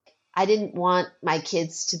I didn't want my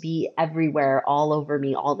kids to be everywhere, all over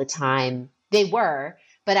me all the time. They were,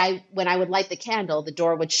 but when I would light the candle, the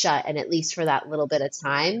door would shut, and at least for that little bit of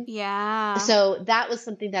time. Yeah. So that was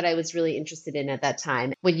something that I was really interested in at that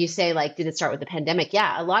time. When you say like, did it start with the pandemic?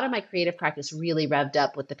 Yeah, a lot of my creative practice really revved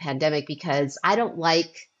up with the pandemic because I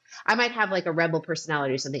might have like a rebel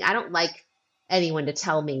personality or something. I don't like anyone to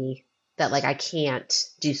tell me that like I can't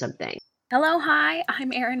do something. Hello, hi,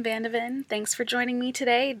 I'm Erin Vandeven. Thanks for joining me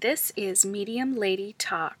today. This is Medium Lady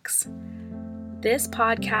Talks. This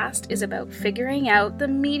podcast is about figuring out the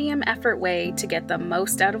medium effort way to get the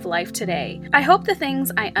most out of life today. I hope the things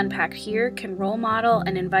I unpack here can role model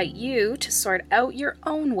and invite you to sort out your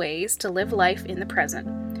own ways to live life in the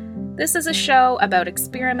present. This is a show about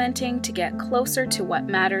experimenting to get closer to what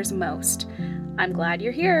matters most. I'm glad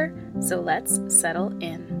you're here, so let's settle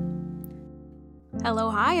in.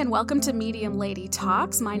 Hello, hi, and welcome to Medium Lady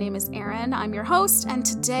Talks. My name is Erin. I'm your host, and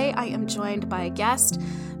today I am joined by a guest,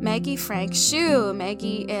 Maggie Frank-Shu.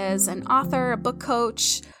 Maggie is an author, a book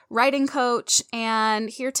coach, writing coach, and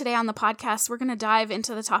here today on the podcast, we're going to dive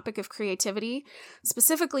into the topic of creativity,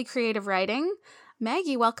 specifically creative writing.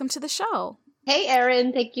 Maggie, welcome to the show. Hey,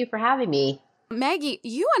 Erin. Thank you for having me. Maggie,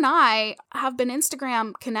 you and I have been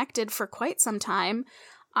Instagram connected for quite some time.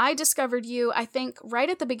 I discovered you, I think, right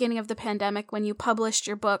at the beginning of the pandemic when you published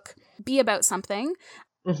your book, Be About Something.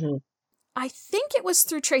 Mm-hmm. I think it was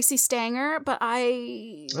through Tracy Stanger, but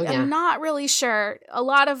I am not really sure. A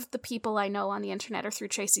lot of the people I know on the internet are through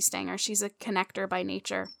Tracy Stanger. She's a connector by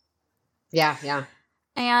nature. Yeah.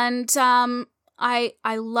 And I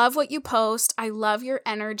love what you post. I love your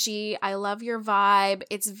energy. I love your vibe.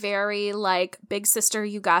 It's very like, big sister,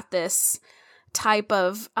 you got this type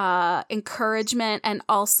of encouragement, and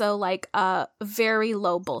also like a very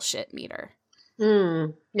low bullshit meter.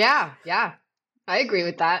 Yeah. I agree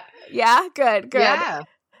with that. Yeah, good. Yeah.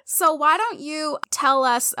 So why don't you tell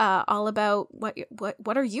us all about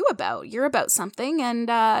what are you about? You're about something, and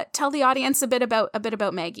tell the audience a bit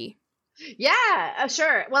about Maggie. Yeah,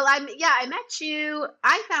 sure. Well, I met you.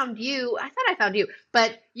 I thought I found you,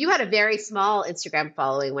 but you had a very small Instagram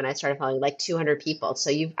following when I started following, like 200 people.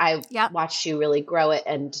 So I watched you really grow it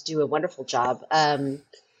and do a wonderful job.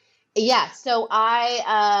 So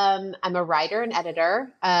I'm a writer and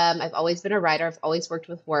editor. I've always been a writer. I've always worked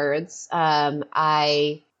with words.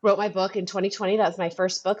 I wrote my book in 2020. That was my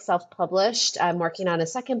first book, self-published. I'm working on a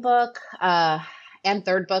second book. And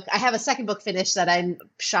third book. I have a second book finished that I'm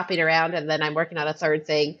shopping around, and then I'm working on a third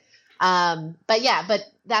thing. But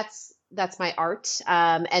that's my art.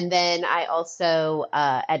 And then I also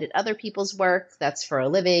edit other people's work. That's for a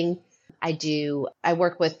living. I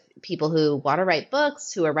work with people who want to write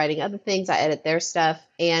books, who are writing other things. I edit their stuff.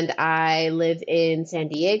 And I live in San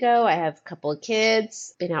Diego. I have a couple of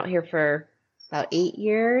kids. Been out here for about 8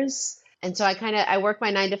 years. And so I work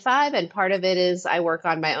my 9 to 5, and part of it is I work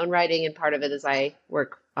on my own writing, and part of it is I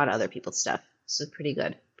work on other people's stuff. So pretty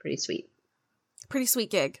good, pretty sweet. Pretty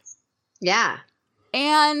sweet gig. Yeah.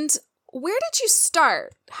 And where did you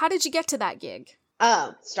start? How did you get to that gig?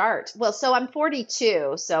 Oh, start. Well, so I'm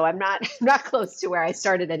 42, so I'm not close to where I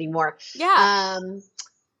started anymore. Yeah.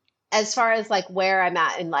 As far as like where I'm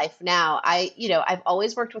at in life now, I've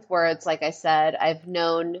always worked with words. Like I said, I've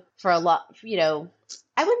known for a lot,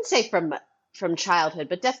 I wouldn't say from childhood,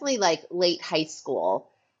 but definitely like late high school,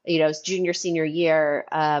 junior, senior year.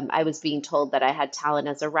 I was being told that I had talent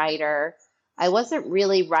as a writer. I wasn't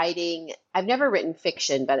really writing. I've never written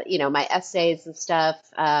fiction, but my essays and stuff.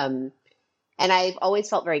 And I've always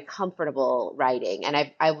felt very comfortable writing, and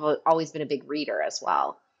I've always been a big reader as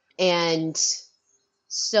well. And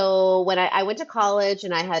so when I went to college,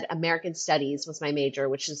 and I had American Studies was my major,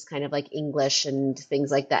 which is kind of like English and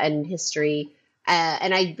things like that, and history.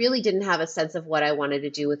 And I really didn't have a sense of what I wanted to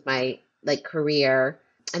do with my like career.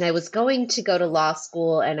 And I was going to go to law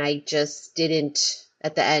school, and I just didn't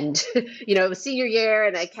at the end. It was senior year,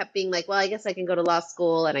 and I kept being like, well, I guess I can go to law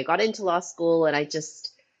school. And I got into law school, and I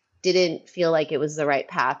just didn't feel like it was the right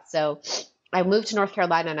path. So I moved to North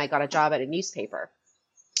Carolina, and I got a job at a newspaper.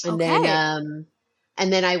 And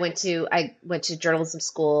then I went to journalism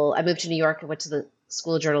school. I moved to New York and went to the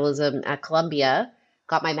School of Journalism at Columbia,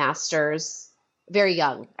 got my master's. Very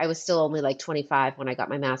young. I was still only like 25 when I got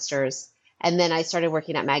my master's. And then I started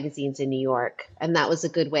working at magazines in New York. And that was a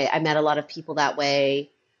good way. I met a lot of people that way.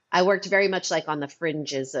 I worked very much like on the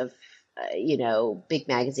fringes of, big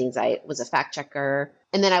magazines. I was a fact checker.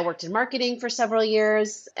 And then I worked in marketing for several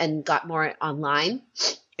years and got more online.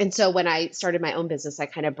 And so when I started my own business, I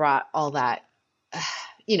kind of brought all that,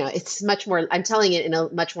 it's much more, I'm telling it in a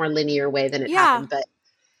much more linear way than it happened.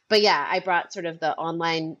 But yeah, I brought sort of the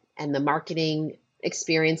online and the marketing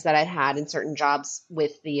experience that I had in certain jobs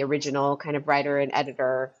with the original kind of writer and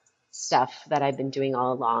editor stuff that I've been doing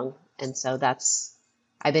all along. And so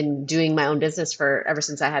I've been doing my own business for ever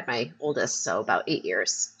since I had my oldest, so about 8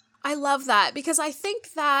 years. I love that, because I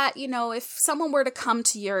think that, if someone were to come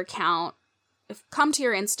to your account, come to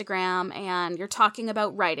your Instagram and you're talking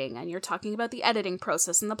about writing and you're talking about the editing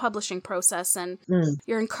process and the publishing process, and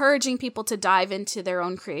you're encouraging people to dive into their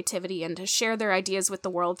own creativity and to share their ideas with the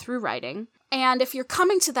world through writing. And if you're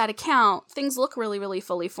coming to that account, things look really, really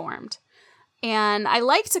fully formed. And I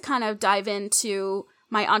like to kind of dive into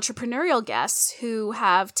my entrepreneurial guests who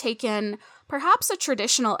have taken perhaps a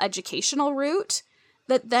traditional educational route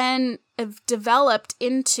that then have developed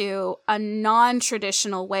into a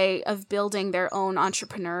non-traditional way of building their own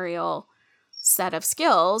entrepreneurial set of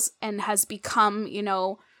skills and has become,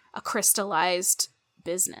 a crystallized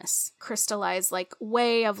business, crystallized like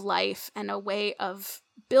way of life and a way of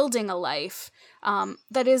building a life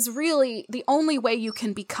that is really the only way you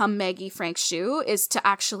can become Maggie Frank Shu is to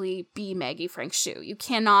actually be Maggie Frank Shu. You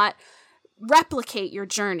cannot replicate your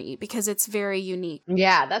journey because it's very unique.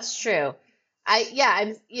 Yeah, that's true.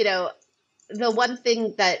 I'm, the one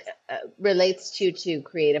thing that relates to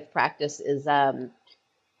creative practice is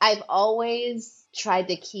I've always tried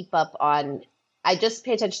to keep up on, I just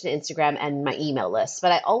pay attention to Instagram and my email list,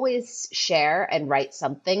 but I always share and write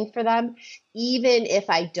something for them, even if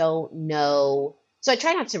I don't know. So I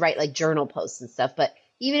try not to write like journal posts and stuff, but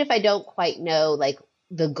even if I don't quite know like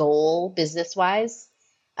the goal business wise,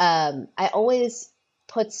 I always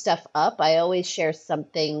put stuff up. I always share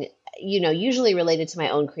something, usually related to my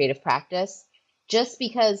own creative practice, just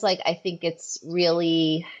because like, I think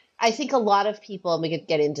a lot of people, and we could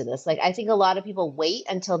get into this, like, I think a lot of people wait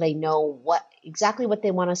until they know exactly what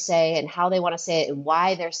they want to say and how they want to say it and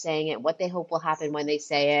why they're saying it, what they hope will happen when they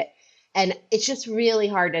say it. And it's just really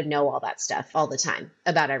hard to know all that stuff all the time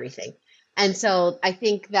about everything. And so I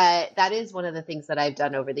think that is one of the things that I've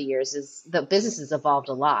done over the years is the business has evolved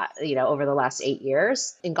a lot, over the last 8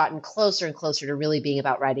 years and gotten closer and closer to really being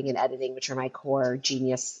about writing and editing, which are my core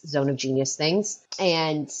zone of genius things.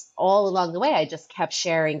 And all along the way, I just kept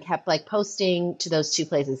sharing, kept like posting to those two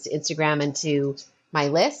places, to Instagram and to my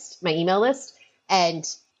email list. And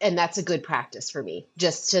that's a good practice for me,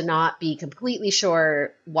 just to not be completely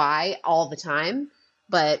sure why all the time.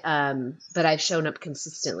 But I've shown up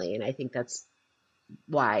consistently, and I think that's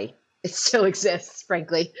why it still exists,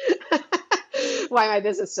 frankly, why my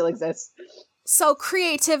business still exists. So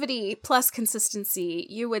creativity plus consistency,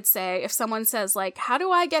 you would say, if someone says like, how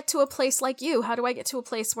do I get to a place like you? How do I get to a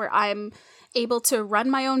place where I'm able to run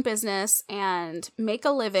my own business and make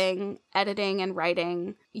a living editing and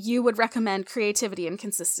writing? You would recommend creativity and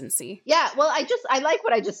consistency. Yeah. Well, I like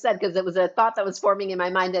what I just said, because it was a thought that was forming in my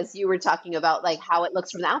mind as you were talking about like how it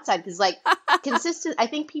looks from the outside. Because like consistent, I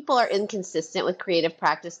think people are inconsistent with creative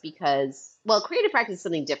practice because, well, creative practice is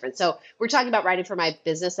something different. So we're talking about writing for my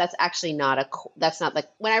business. That's actually that's not like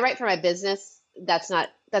when I write for my business, that's not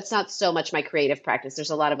so much my creative practice. There's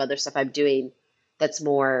a lot of other stuff I'm doing that's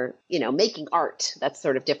more, making art. That's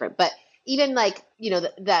sort of different. But even like,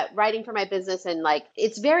 that writing for my business and like,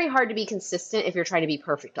 it's very hard to be consistent if you're trying to be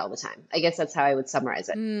perfect all the time. I guess that's how I would summarize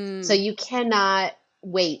it. So you cannot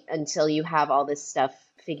wait until you have all this stuff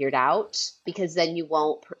figured out, because then you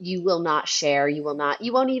will not share. You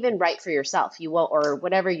won't even write for yourself. You won't, or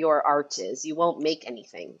whatever your art is, you won't make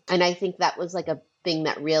anything. And I think that was like a thing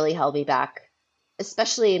that really held me back,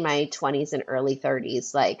 especially in my 20s and early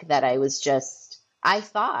 30s, like that I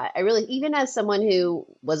really, even as someone who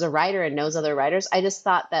was a writer and knows other writers, I just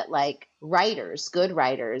thought that like good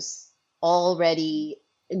writers already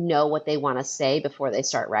know what they want to say before they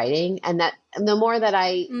start writing. And the more that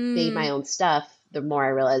I made my own stuff, the more I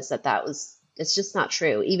realized it's just not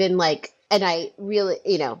true. Even like, and I really,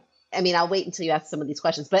 I'll wait until you ask some of these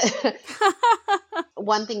questions, but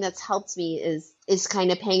one thing that's helped me is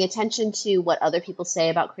kind of paying attention to what other people say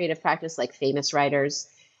about creative practice, like famous writers.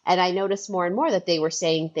 And I noticed more and more that they were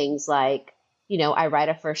saying things like, I write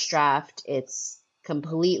a first draft. It's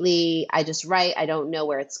completely, I just write. I don't know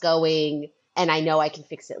where it's going. And I know I can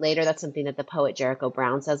fix it later. That's something that the poet Jericho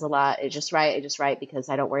Brown says a lot. I just write because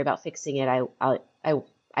I don't worry about fixing it.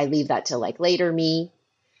 I leave that till like later me.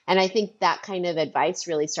 And I think that kind of advice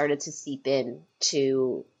really started to seep in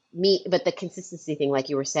to me. But the consistency thing, like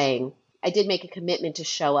you were saying, I did make a commitment to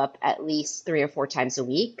show up at least 3 or 4 times a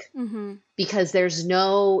week, because there's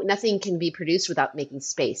nothing can be produced without making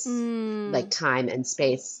space, like time and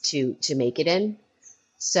space to make it in.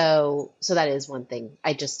 So that is one thing.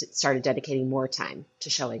 I just started dedicating more time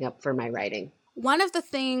to showing up for my writing. One of the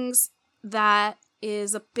things that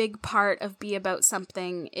is a big part of Be About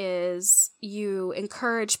Something is you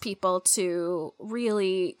encourage people to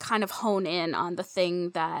really kind of hone in on the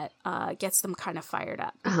thing that gets them kind of fired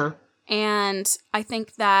up. Uh-huh. And I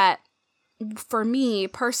think that for me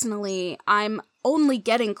personally, I'm only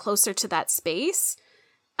getting closer to that space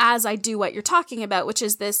as I do what you're talking about, which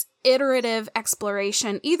is this iterative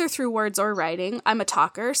exploration, either through words or writing. I'm a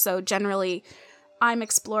talker, so generally I'm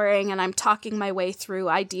exploring and I'm talking my way through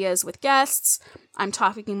ideas with guests. I'm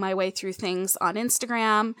talking my way through things on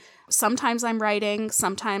Instagram. Sometimes I'm writing.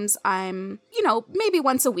 Sometimes I'm, maybe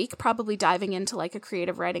once a week, probably diving into like a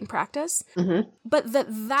creative writing practice. Mm-hmm. But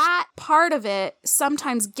that part of it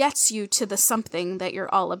sometimes gets you to the something that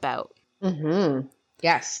you're all about. Mm-hmm.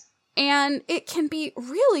 Yes. And it can be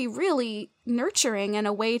really, really nurturing and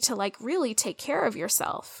a way to like really take care of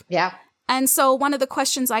yourself. Yeah. And so one of the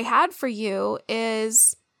questions I had for you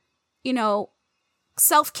is,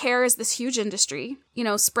 self-care is this huge industry,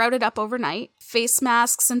 sprouted up overnight, face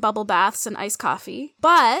masks and bubble baths and iced coffee.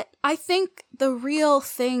 But I think the real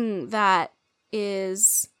thing that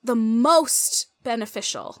is the most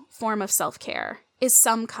beneficial form of self-care is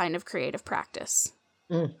some kind of creative practice.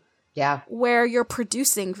 Mm. Yeah. Where you're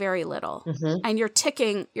producing very little Mm-hmm. and you're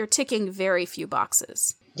ticking very few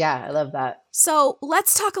boxes. Yeah, I love that. So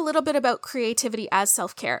let's talk a little bit about creativity as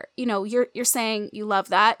self-care. You're saying you love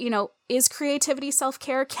that. Is creativity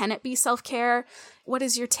self-care? Can it be self-care? What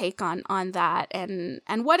is your take on that? And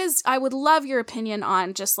I would love your opinion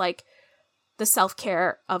on just like the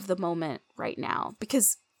self-care of the moment right now.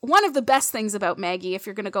 Because one of the best things about Maggie, if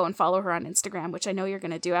you're going to go and follow her on Instagram, which I know you're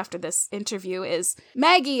going to do after this interview, is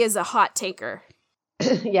Maggie is a hot taker.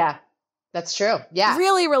 Yeah. That's true. Yeah.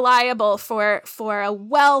 Really reliable for a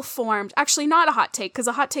well-formed, actually not a hot take, because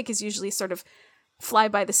a hot take is usually sort of fly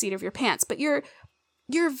by the seat of your pants, but you're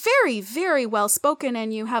very, very well-spoken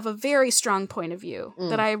and you have a very strong point of view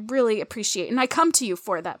that I really appreciate. And I come to you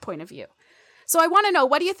for that point of view. So I want to know,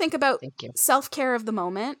 what do you think about self-care of the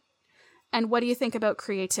moment? And what do you think about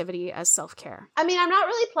creativity as self-care? I mean, I'm not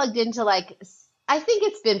really plugged into I think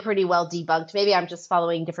it's been pretty well debunked. Maybe I'm just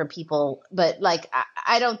following different people, but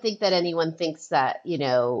I don't think that anyone thinks that,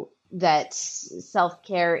 that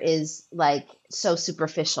self-care is like so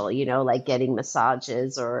superficial, like getting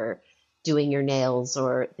massages or doing your nails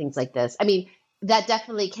or things like this. I mean, that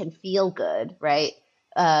definitely can feel good, right?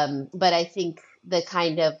 But I think the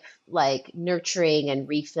kind of like nurturing and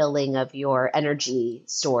refilling of your energy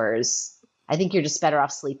stores, I think you're just better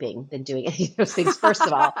off sleeping than doing any of those things. First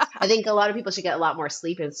of all, I think a lot of people should get a lot more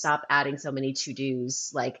sleep and stop adding so many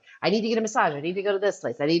to-dos. Like, I need to get a massage. I need to go to this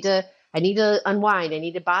place. I need to unwind. I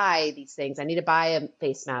need to buy these things. I need to buy a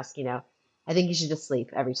face mask. I think you should just sleep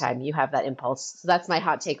every time you have that impulse. So that's my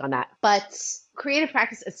hot take on that. But creative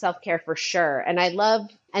practice is self-care for sure. And I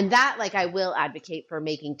will advocate for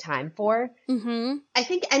making time for. Mm-hmm. I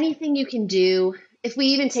think anything you can do, if we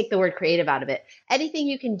even take the word creative out of it, anything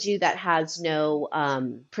you can do that has no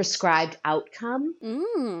prescribed outcome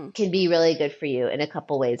can be really good for you in a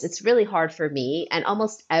couple ways. It's really hard for me and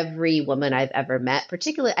almost every woman I've ever met,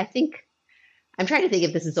 particularly, I think, I'm trying to think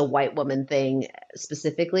if this is a white woman thing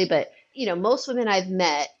specifically, but most women I've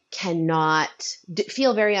met cannot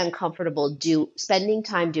feel very uncomfortable spending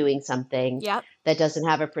time doing something that doesn't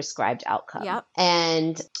have a prescribed outcome. Yep.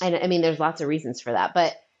 And I mean, there's lots of reasons for that,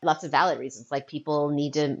 but lots of valid reasons. Like, people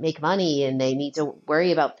need to make money and they need to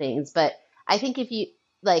worry about things. But I think if you,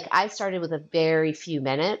 I started with a very few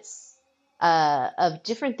minutes of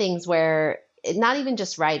different things where not even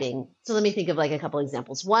just writing. So let me think of a couple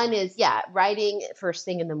examples. One is, writing first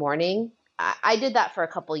thing in the morning. I did that for a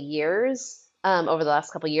couple years, over the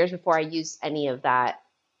last couple of years before I used any of that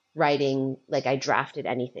writing. I drafted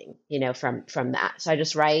anything, from that. So I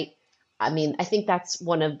just write. I mean, I think that's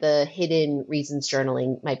one of the hidden reasons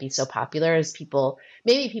journaling might be so popular is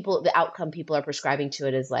the outcome people are prescribing to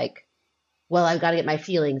it is well, I've got to get my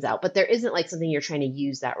feelings out, but there isn't something you're trying to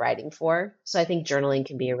use that writing for. So I think journaling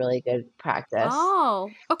can be a really good practice. Oh,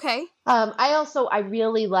 okay. I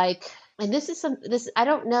really like, and I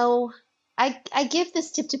don't know, I give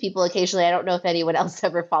this tip to people occasionally. I don't know if anyone else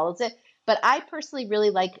ever follows it, but I personally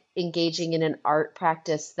really like engaging in an art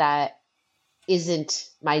practice that isn't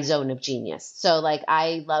my zone of genius. So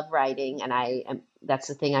I love writing and that's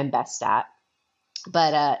the thing I'm best at,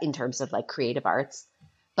 but in terms of creative arts.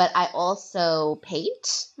 But I also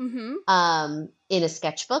paint in a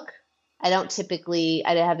sketchbook. I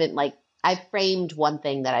framed one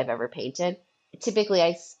thing that I've ever painted. Typically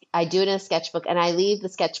I do it in a sketchbook and I leave the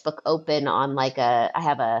sketchbook open on I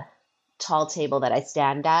have a tall table that I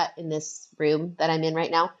stand at in this room that I'm in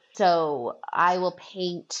right now. So I will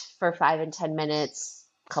paint for 5 and 10 minutes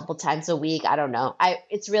couple times a week. I don't know.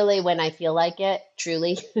 It's really when I feel like it,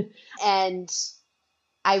 truly. And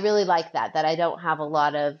I really like that I don't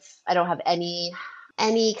have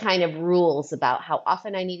any kind of rules about how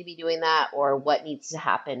often I need to be doing that or what needs to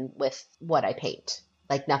happen with what I paint.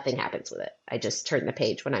 Like nothing happens with it. I just turn the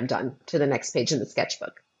page when I'm done to the next page in the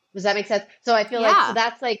sketchbook. Does that make sense? So I feel like, so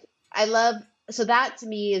that's like, so that to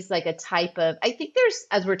me is like a type of, I think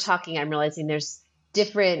as we're talking, I'm realizing there's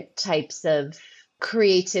different types of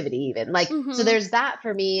creativity even. Like, so there's that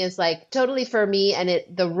for me is like totally for me, and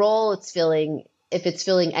the role it's filling, if it's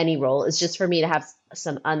filling any role, is just for me to have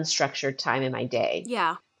some unstructured time in my day.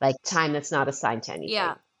 Yeah. Like time that's not assigned to anything.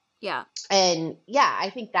 Yeah. Yeah. And yeah,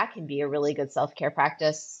 I think that can be a really good self-care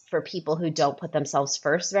practice for people who don't put themselves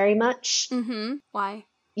first very much. Why?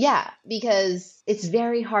 Yeah, because it's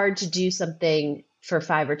very hard to do something for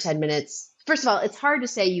 5 or 10 minutes. First of all, it's hard to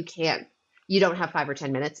say you don't have 5 or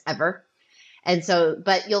 10 minutes ever. And so,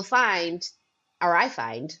 but you'll find, or I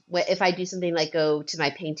find, if I do something like go to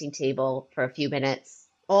my painting table for a few minutes,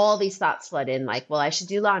 all these thoughts flood in like, well, I should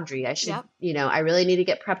do laundry. I should, I really need to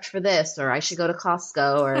get prepped for this, or I should go to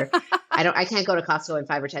Costco, or I can't go to Costco in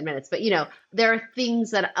 5 or 10 minutes, but there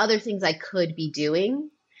are other things I could be doing.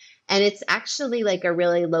 And it's actually like a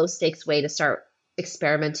really low stakes way to start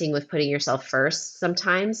experimenting with putting yourself first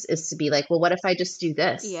sometimes, is to be like, well, what if I just do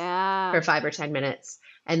this for 5 or 10 minutes?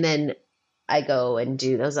 And then I go and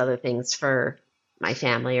do those other things for my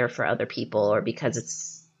family or for other people, or because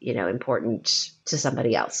it's, important to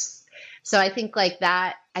somebody else. So I think like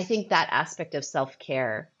that, that aspect of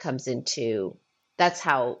self-care comes into, that's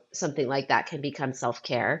how something like that can become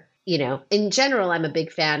self-care. In general, I'm a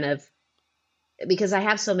big fan of, because I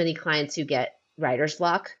have so many clients who get writer's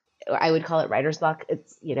block. I would call it writer's block.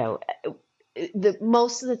 It's,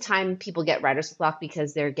 most of the time people get writer's block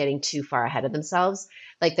because they're getting too far ahead of themselves.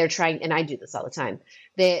 Like they're trying, and I do this all the time.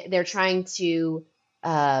 They're trying to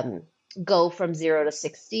go from 0 to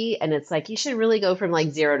 60. And it's like, you should really go from like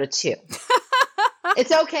 0 to 2.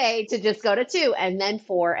 It's okay to just go to 2 and then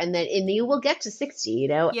 4, and you will get to 60,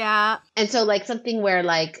 Yeah. And so like something where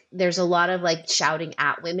like, there's a lot of like shouting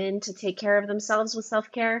at women to take care of themselves with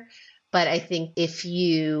self-care. But I think if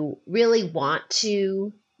you really want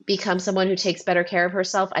to become someone who takes better care of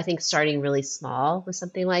herself, I think starting really small with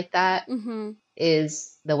something like that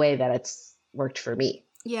is the way that it's worked for me.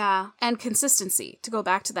 Yeah. And consistency, to go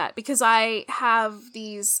back to that, because I have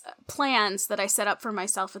these plans that I set up for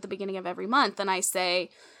myself at the beginning of every month. And I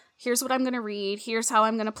say, here's what I'm going to read. Here's how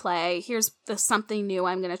I'm going to play. Here's something new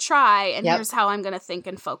I'm going to try. And here's how I'm going to think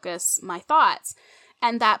and focus my thoughts.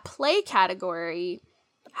 And that play category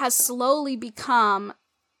has slowly become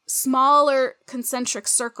smaller concentric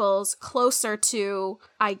circles closer to,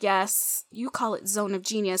 I guess, you call it zone of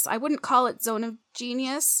genius. I wouldn't call it zone of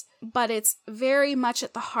genius, but it's very much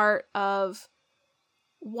at the heart of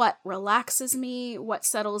what relaxes me, what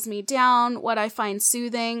settles me down, what I find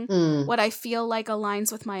soothing, what I feel like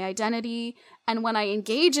aligns with my identity. And when I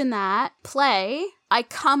engage in that play, I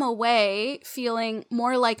come away feeling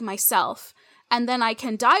more like myself. And then I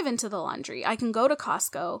can dive into the laundry. I can go to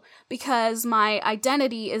Costco because my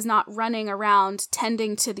identity is not running around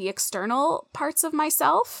tending to the external parts of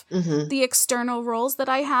myself, the external roles that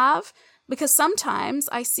I have. Because sometimes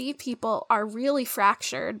I see people are really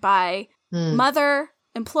fractured by mother,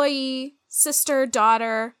 employee, sister,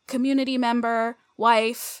 daughter, community member,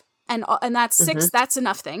 wife, and that's 6. That's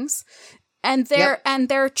enough things. And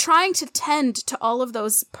they're trying to tend to all of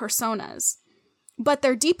those personas. But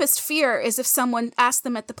their deepest fear is if someone asks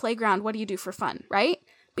them at the playground, what do you do for fun, right?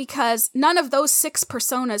 Because none of those 6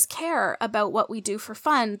 personas care about what we do for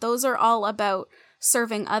fun. Those are all about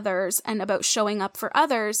serving others and about showing up for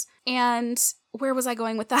others. And where was I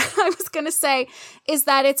going with that? I was going to say is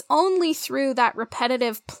that it's only through that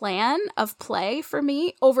repetitive plan of play for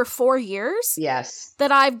me over 4 years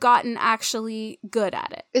that I've gotten actually good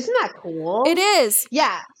at it. Isn't that cool? It is.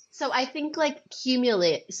 Yeah. So I think like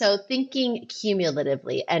thinking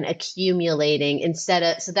cumulatively and accumulating so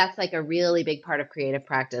that's like a really big part of creative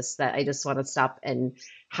practice that I just want to stop and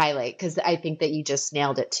highlight, because I think that you just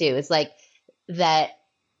nailed it too. It's like that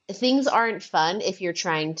things aren't fun if you're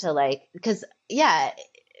trying to because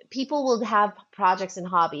people will have projects and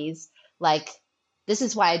hobbies. Like, this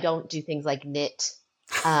is why I don't do things like knit,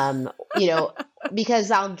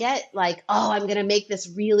 because I'll get like, oh, I'm going to make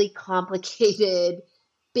this really complicated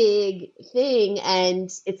big thing and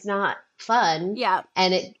it's not fun. Yeah.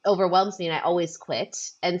 And it overwhelms me and I always quit.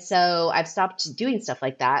 And so I've stopped doing stuff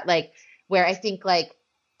like that, like where I think like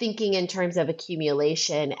thinking in terms of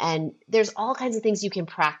accumulation, and there's all kinds of things you can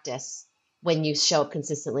practice when you show up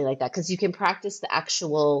consistently like that, because you can practice the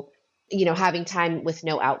actual having time with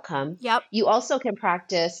no outcome. Yep. You also can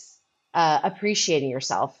practice appreciating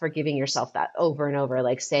yourself, forgiving yourself that over and over,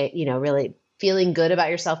 like say, really feeling good about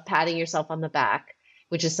yourself, patting yourself on the back,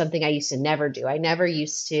 which is something I used to never do. I never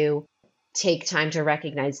used to take time to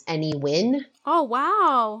recognize any win. Oh,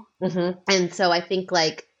 wow. Mm-hmm. And so I think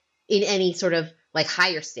like in any sort of like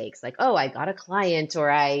higher stakes, like, oh, I got a client,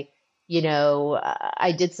 or I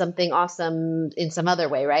did something awesome in some other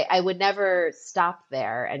way, right? I would never stop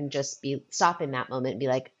there and just stop in that moment and be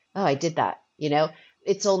like, oh, I did that.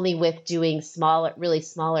 It's only with doing really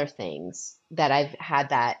smaller things that I've had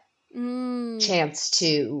that chance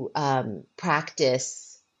to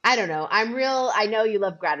practice. I don't know. I know you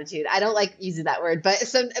love gratitude. I don't like using that word, but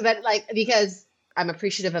because I'm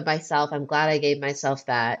appreciative of myself. I'm glad I gave myself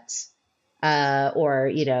that. That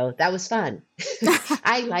was fun.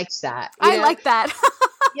 I liked that. I like that.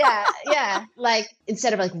 Yeah. Like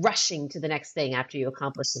instead of like rushing to the next thing after you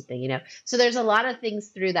accomplish something, So there's a lot of things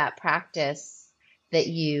through that practice that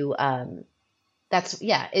you,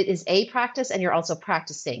 it is a practice, and you're also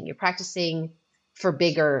practicing. You're practicing for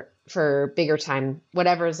bigger time,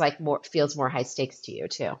 whatever is like feels more high stakes to you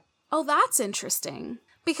too. Oh, that's interesting.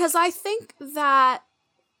 Because I think that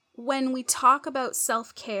when we talk about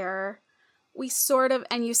self-care, we sort of,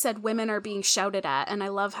 and you said women are being shouted at, and I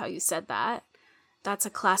love how you said that. That's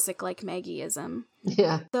a classic like Maggieism.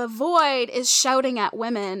 Yeah. The void is shouting at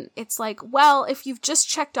women. It's like, well, if you've just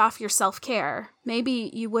checked off your self-care,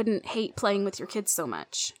 maybe you wouldn't hate playing with your kids so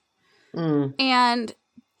much. And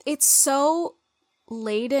it's so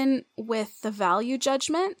laden with the value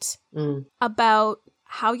judgment about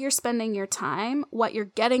how you're spending your time, what you're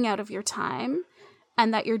getting out of your time,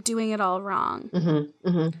 and that you're doing it all wrong. Mm-hmm.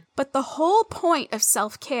 Mm-hmm. But the whole point of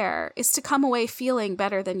self-care is to come away feeling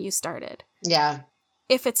better than you started. Yeah.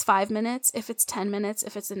 If it's 5 minutes, if it's 10 minutes,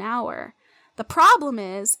 if it's an hour. The problem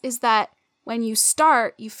is that when you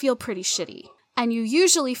start, you feel pretty shitty. And you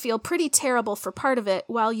usually feel pretty terrible for part of it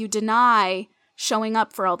while you deny showing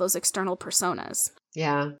up for all those external personas.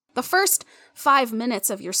 Yeah. The first 5 minutes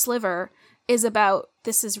of your sliver is about,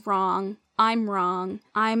 this is wrong,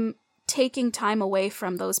 I'm taking time away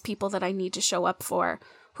from those people that I need to show up for.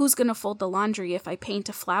 Who's going to fold the laundry if I paint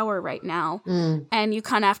a flower right now? And you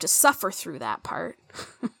kind of have to suffer through that part.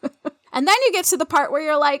 And then you get to the part where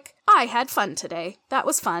you're like, I had fun today. That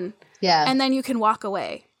was fun. Yeah. And then you can walk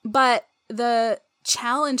away. But the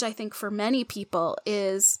challenge, I think, for many people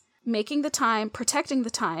is making the time, protecting the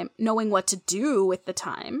time, knowing what to do with the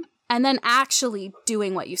time, and then actually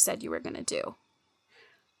doing what you said you were going to do.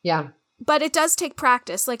 Yeah. But it does take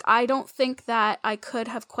practice. Like, I don't think that I could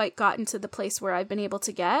have quite gotten to the place where I've been able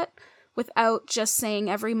to get without just saying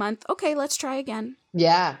every month, okay, let's try again.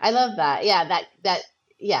 Yeah. I love that. Yeah.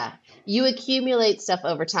 Yeah. You accumulate stuff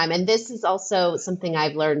over time. And this is also something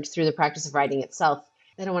I've learned through the practice of writing itself.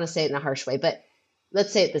 I don't want to say it in a harsh way, but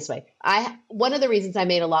let's say it this way. One of the reasons I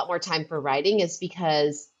made a lot more time for writing is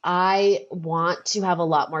because I want to have a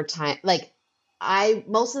lot more time. Like,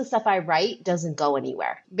 most of the stuff I write doesn't go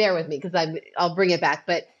anywhere. Bear with me because I'll bring it back.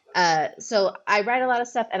 But so I write a lot of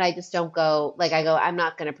stuff and I just don't go, like I go, I'm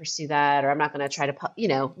not going to pursue that, or I'm not going to try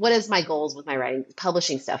to, what is my goals with my writing,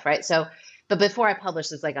 publishing stuff, right? So, but before I publish,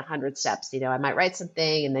 there's like 100 steps, I might write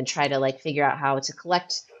something and then try to like figure out how to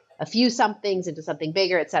collect a few somethings into something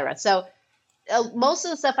bigger, et cetera. So most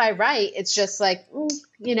of the stuff I write, it's just like,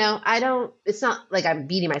 it's not like I'm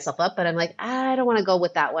beating myself up, but I'm like, I don't want to go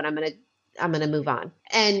with that one. I'm going to move on.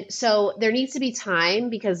 And so there needs to be time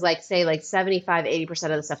because like 75, 80%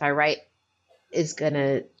 of the stuff I write is going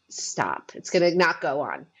to stop. It's going to not go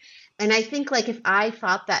on. And I think like if I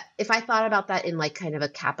thought about that in like kind of a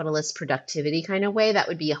capitalist productivity kind of way, that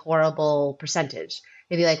would be a horrible percentage.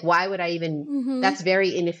 Maybe like, why would I even, that's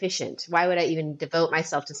very inefficient. Why would I even devote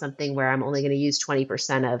myself to something where I'm only going to use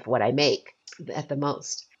 20% of what I make at the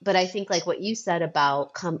most? But I think like what you said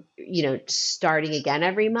about, starting again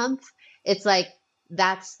every month, it's like,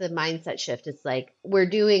 that's the mindset shift. It's like, we're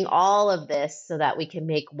doing all of this so that we can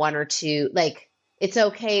make one or two, like, it's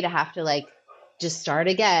okay to have to like, just start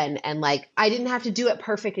again. And like, I didn't have to do it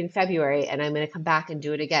perfect in February and I'm going to come back and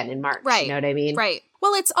do it again in March. Right. You know what I mean? Right.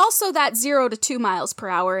 Well, it's also that 0 to 2 miles per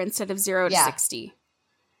hour instead of 0 to 60.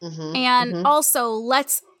 Mm-hmm. And also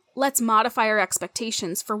let's modify our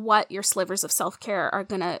expectations for what your slivers of self-care are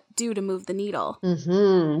going to do to move the needle.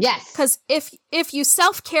 Mm-hmm. Yes. Because if you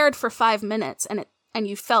self-cared for 5 minutes and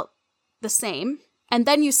you felt the same, and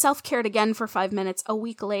then you self-cared again for 5 minutes a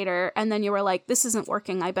week later, and then you were like, this isn't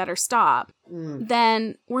working, I better stop,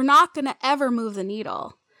 then we're not going to ever move the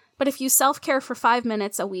needle. But if you self-care for 5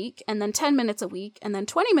 minutes a week, and then 10 minutes a week, and then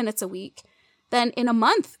 20 minutes a week, then in a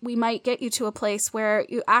month, we might get you to a place where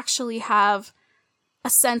you actually have a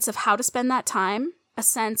sense of how to spend that time, a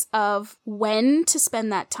sense of when to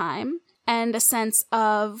spend that time, and a sense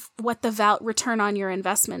of what the return on your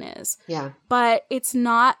investment is. Yeah. But it's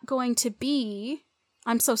not going to be,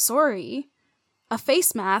 I'm so sorry, a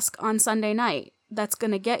face mask on Sunday night that's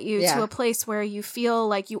going to get you to a place where you feel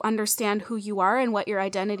like you understand who you are and what your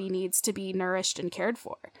identity needs to be nourished and cared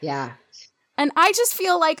for. Yeah. And I just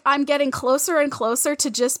feel like I'm getting closer and closer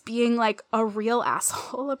to just being like a real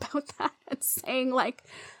asshole about that and saying like,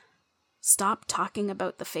 stop talking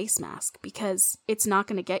about the face mask because it's not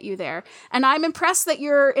going to get you there. And I'm impressed that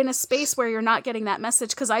you're in a space where you're not getting that message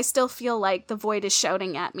because I still feel like the void is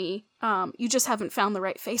shouting at me. You just haven't found the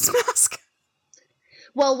right face mask.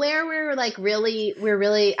 Well, where we're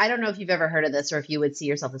really, I don't know if you've ever heard of this or if you would see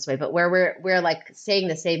yourself this way, but where we're like saying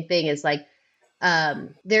the same thing is like, have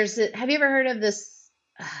you ever heard of this?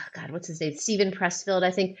 Oh God, what's his name? Stephen Pressfield,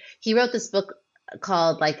 I think. He wrote this book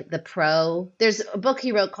called like The Pro. There's a book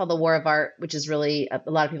he wrote called The War of Art, which is really,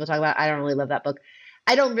 a lot of people talk about. I don't really love that book.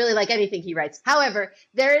 I don't really like anything he writes. However,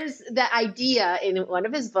 there is the idea in one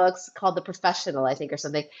of his books called The Professional, I think, or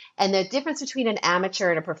something, and the difference between an amateur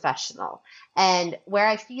and a professional. And where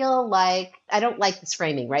I feel like, I don't like this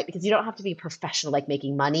framing, right? Because you don't have to be professional, like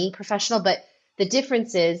making money professional, but the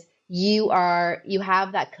difference is you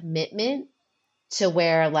have that commitment to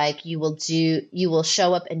where like you will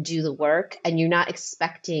show up and do the work, and you're not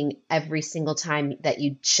expecting every single time that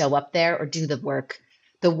you show up there or do the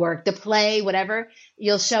play, whatever,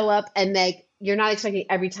 you'll show up and like, you're not expecting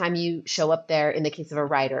every time you show up there, in the case of a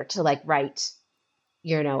writer, to like write,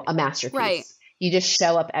 a masterpiece. Right. You just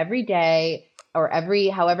show up every day or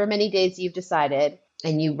however many days you've decided,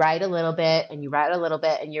 and you write a little bit and you write a little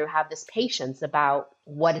bit, and you have this patience about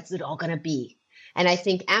what is it all going to be. And I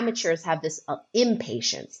think amateurs have this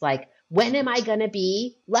impatience, like, when am I going to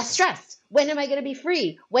be less stressed? When am I going to be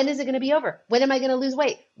free? When is it going to be over? When am I going to lose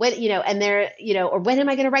weight? When, and they're, or when am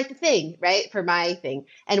I going to write the thing, right? For my thing.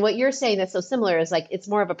 And what you're saying that's so similar is like, it's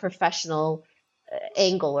more of a professional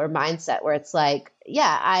angle or mindset where it's like,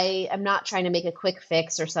 yeah, I am not trying to make a quick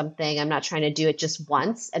fix or something. I'm not trying to do it just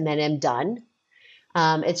once and then I'm done.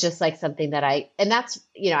 It's just like something that I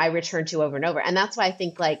return to over and over. And that's why I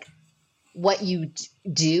think like what you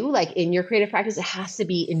do, like in your creative practice, it has to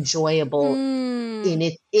be enjoyable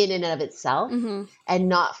in and of itself, and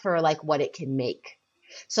not for like what it can make.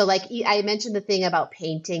 So like I mentioned the thing about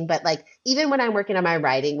painting, but like even when I'm working on my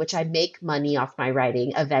writing, which I make money off my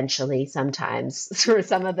writing eventually, sometimes for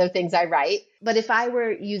some of the things I write. But if I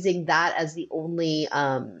were using that as the only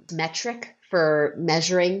metric for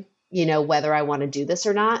measuring, whether I want to do this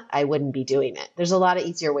or not, I wouldn't be doing it. There's a lot of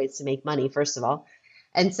easier ways to make money, first of all.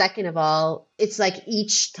 And second of all, it's like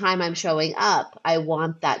each time I'm showing up, I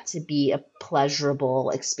want that to be a pleasurable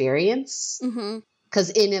experience. Because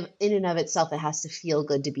in and of itself, it has to feel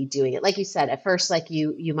good to be doing it. Like you said, at first, like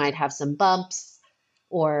you might have some bumps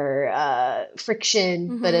or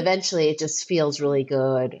friction, but eventually it just feels really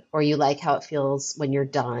good. Or you like how it feels when you're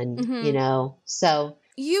done, So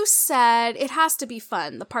you said it has to be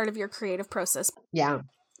fun, the part of your creative process. Yeah.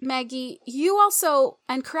 Maggie, you also,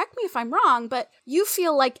 and correct me if I'm wrong, but you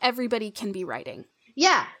feel like everybody can be writing.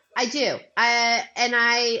 Yeah, I do.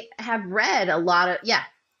 I have read a lot of,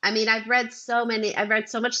 I've read so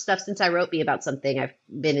much stuff since I wrote Me About Something. I've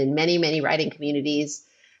been in many, many writing communities.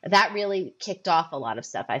 That really kicked off a lot of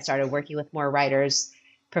stuff. I started working with more writers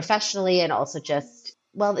professionally, and also just,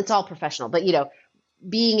 well, it's all professional, but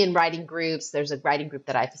being in writing groups. There's a writing group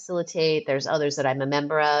that I facilitate. There's others that I'm a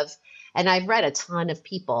member of. And I've read a ton of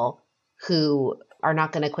people who are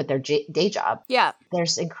not going to quit their day job. Yeah.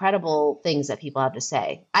 There's incredible things that people have to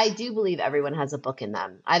say. I do believe everyone has a book in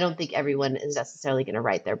them. I don't think everyone is necessarily going to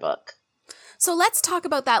write their book. So let's talk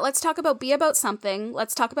about that. Let's talk about Be About Something.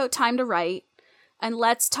 Let's talk about Time to Write. And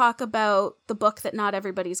let's talk about the book that not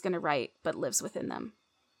everybody's going to write, but lives within them.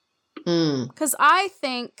 Because I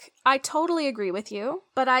totally agree with you,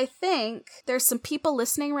 but I think there's some people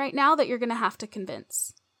listening right now that you're going to have to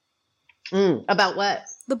convince. About what?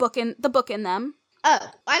 The book in them.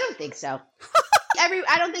 Oh, I don't think so. I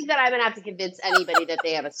don't think that I'm gonna have to convince anybody that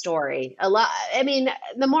they have a story.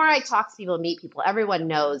 The more I talk to people and meet people, everyone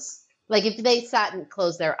knows. Like if they sat and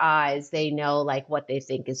closed their eyes, they know like what they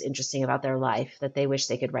think is interesting about their life that they wish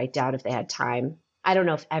they could write down if they had time. I don't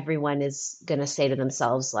know if everyone is gonna say to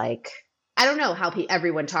themselves like, I don't know how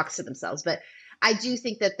everyone talks to themselves, but I do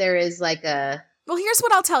think that there is like a. Well, here's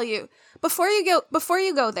what I'll tell you. Before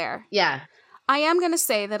you go there. Yeah. I am going to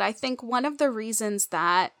say that I think one of the reasons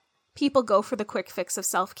that people go for the quick fix of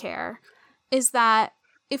self-care is that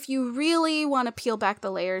if you really want to peel back the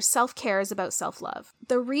layers, self-care is about self-love.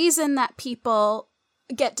 The reason that people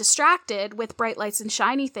get distracted with bright lights and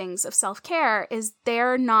shiny things of self-care is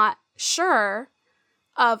they're not sure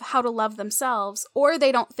of how to love themselves, or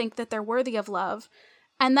they don't think that they're worthy of love.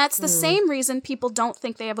 And that's the same reason people don't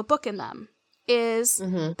think they have a book in them, is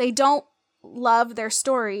they don't love their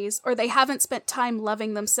stories, or they haven't spent time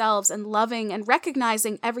loving themselves and loving and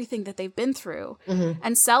recognizing everything that they've been through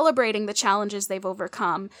and celebrating the challenges they've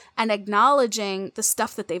overcome and acknowledging the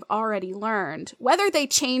stuff that they've already learned, whether they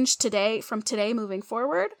change today from today moving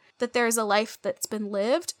forward, that there's a life that's been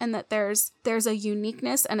lived and that there's a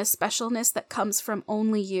uniqueness and a specialness that comes from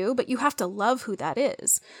only you, but you have to love who that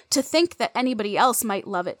is to think that anybody else might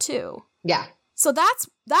love it too. Yeah. So that's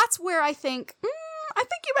where I think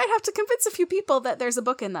you might have to convince a few people that there's a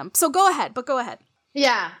book in them. So go ahead.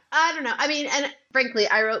 Yeah, I don't know. I mean, and frankly,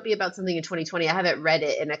 I wrote Be About Something in 2020. I haven't read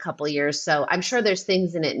it in a couple of years, so I'm sure there's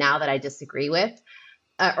things in it now that I disagree with,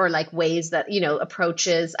 or like ways that,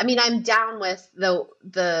 approaches. I mean, I'm down with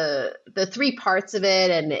the three parts of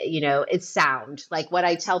it, and it's sound, like what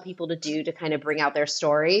I tell people to do to kind of bring out their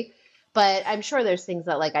story. But I'm sure there's things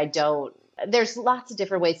that like there's lots of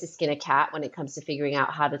different ways to skin a cat when it comes to figuring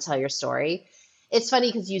out how to tell your story. It's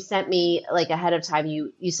funny because you sent me like ahead of time,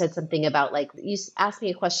 you said something about like, you asked me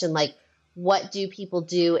a question like, what do people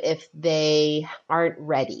do if they aren't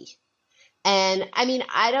ready? And I mean,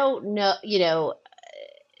 I don't know,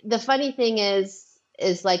 the funny thing is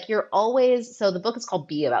like, you're always, so the book is called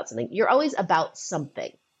Be About Something. You're always about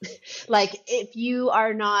something. Like if you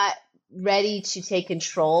are not ready to take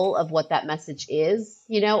control of what that message is,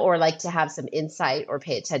 or like to have some insight or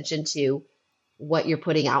pay attention to what you're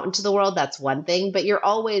putting out into the world, that's one thing, but you're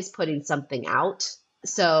always putting something out.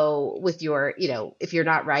 So with your, if you're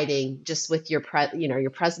not writing, just with your your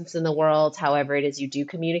presence in the world, however it is you do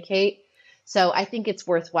communicate. So I think it's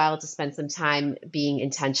worthwhile to spend some time being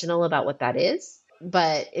intentional about what that is.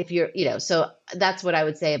 But if you're, so that's what I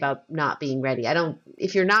would say about not being ready.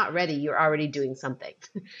 If you're not ready, you're already doing something.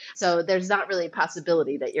 So there's not really a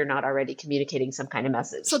possibility that you're not already communicating some kind of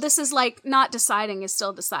message. So this is like not deciding is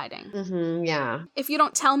still deciding. Yeah. If you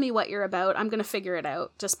don't tell me what you're about, I'm going to figure it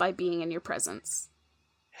out just by being in your presence.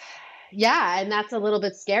 Yeah. And that's a little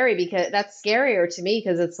bit scary, because that's scarier to me,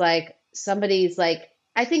 because it's like somebody's like,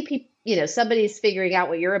 I think people, somebody's figuring out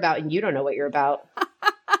what you're about and you don't know what you're about.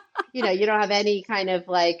 You don't have any kind of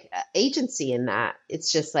like agency in that. It's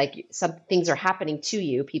just like some things are happening to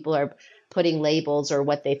you. People are putting labels or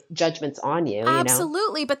judgments on you.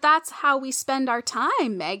 Absolutely. But that's how we spend our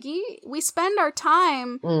time, Maggie. We spend our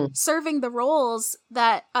time serving the roles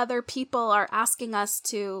that other people are asking us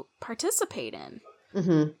to participate in.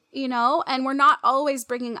 And we're not always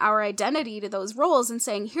bringing our identity to those roles and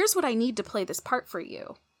saying, here's what I need to play this part for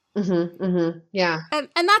you. Yeah. And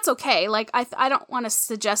that's okay. Like, I don't want to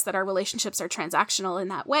suggest that our relationships are transactional in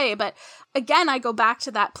that way. But again, I go back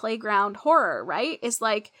to that playground horror, right? Is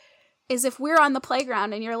if we're on the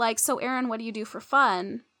playground and you're like, so Erin, what do you do for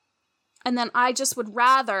fun? And then I just would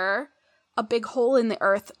rather a big hole in the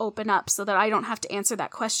earth open up so that I don't have to answer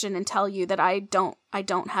that question and tell you that I don't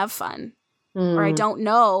have fun. Or I don't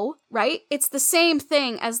know, right? It's the same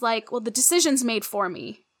thing as like, well, the decision's made for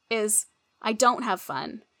me is I don't have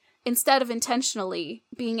fun. Instead of intentionally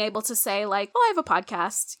being able to say like, well, I have a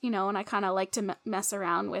podcast, and I kind of like to mess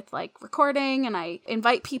around with like recording, and I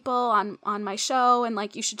invite people on my show, and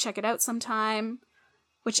like, you should check it out sometime,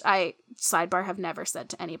 which I, sidebar, have never said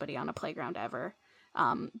to anybody on a playground ever.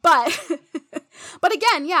 But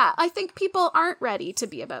again, yeah, I think people aren't ready to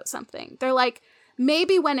be about something. They're like,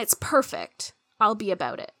 maybe when it's perfect, I'll be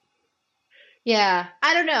about it. Yeah.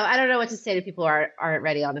 I don't know what to say to people who aren't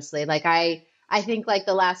ready, honestly. Like I think like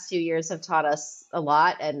the last few years have taught us a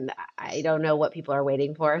lot, and I don't know what people are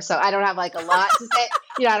waiting for. So I don't have like a lot to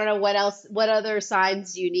say. I don't know what other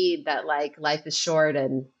signs you need that like life is short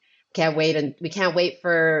and can't wait. And we can't wait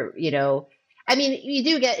for, I mean, you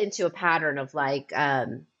do get into a pattern of like,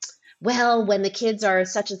 well, when the kids are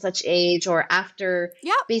such and such age, or after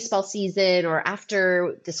baseball season, or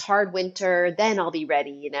after this hard winter, then I'll be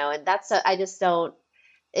ready, and I just don't,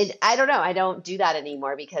 I don't know. I don't do that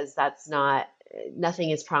anymore, because that's not, nothing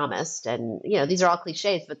is promised. And, these are all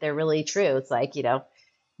cliches, but they're really true. It's like,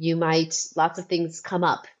 lots of things come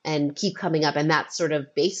up and keep coming up. And that sort of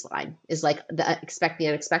baseline is like expect the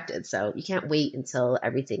unexpected. So you can't wait until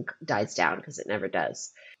everything dies down, because it never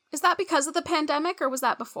does. Is that because of the pandemic, or was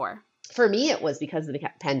that before? For me, it was because of the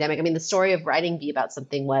pandemic. I mean, the story of writing Be About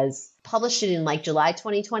Something was published in like July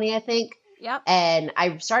 2020, I think. Yep. And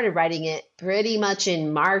I started writing it pretty much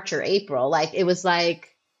in March or April. Like, it was like,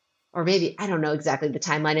 or maybe, I don't know exactly the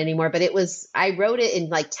timeline anymore, but I wrote it in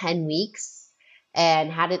like 10 weeks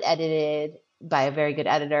and had it edited by a very good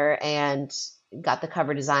editor and got the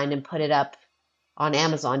cover designed and put it up on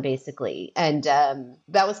Amazon basically. And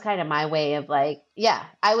that was kind of my way of like, yeah,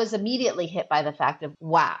 I was immediately hit by the fact of,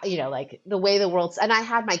 wow, like the way the world's, and I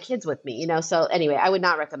had my kids with me, so anyway, I would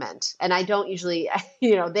not recommend. And I don't usually,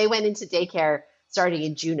 they went into daycare starting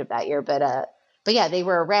in June of that year, but yeah, they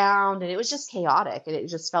were around and it was just chaotic. And it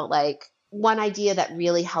just felt like one idea that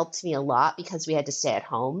really helped me a lot because we had to stay at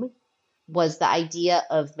home was the idea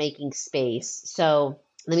of making space. So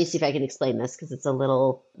let me see if I can explain this because it's a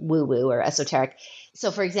little woo-woo or esoteric.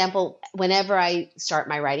 So for example, whenever I start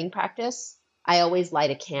my writing practice, I always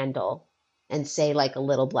light a candle and say like a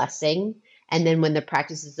little blessing. And then when the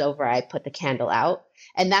practice is over, I put the candle out.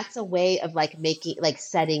 And that's a way of like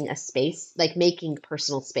setting a space, like making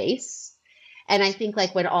personal space. And I think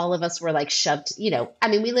like when all of us were like shoved, we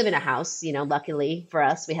live in a house, luckily for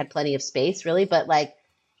us, we had plenty of space really, but like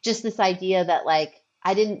just this idea that like,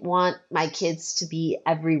 I didn't want my kids to be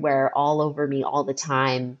everywhere, all over me all the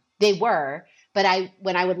time. They were, but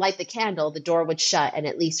when I would light the candle, the door would shut, and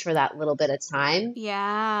at least for that little bit of time.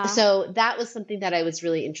 Yeah. So that was something that I was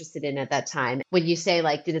really interested in at that time. When you say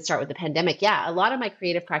like, did it start with the pandemic? Yeah, a lot of my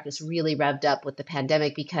creative practice really revved up with the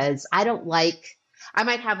pandemic because I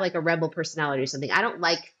might have like a rebel personality or something. I don't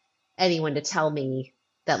like anyone to tell me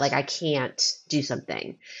that like I can't do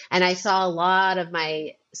something. And I saw a lot of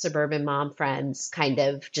my suburban mom friends kind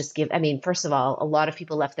of just first of all, a lot of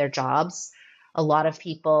people left their jobs, a lot of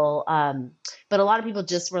people, but a lot of people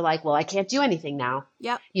just were like, well, I can't do anything now.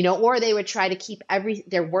 Yep. Or they would try to keep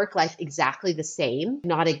their work life exactly the same,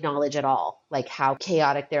 not acknowledge at all, like how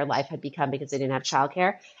chaotic their life had become because they didn't have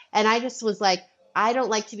childcare. And I just was like, I don't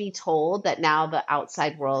like to be told that now the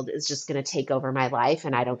outside world is just going to take over my life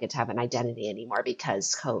and I don't get to have an identity anymore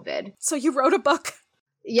because COVID. So you wrote a book?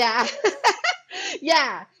 Yeah.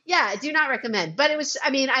 Yeah. Do not recommend. But it was,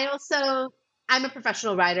 I'm a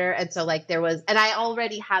professional writer. And so like and I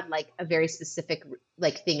already had like a very specific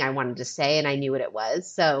like thing I wanted to say and I knew what it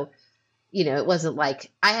was. So, it wasn't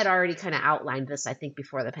like I had already kind of outlined this, I think,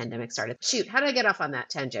 before the pandemic started. Shoot, how did I get off on that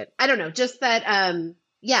tangent? I don't know. Just that,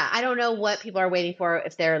 yeah, I don't know what people are waiting for.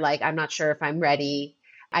 If they're like, I'm not sure if I'm ready.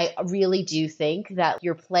 I really do think that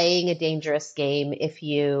you're playing a dangerous game if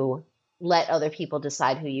you let other people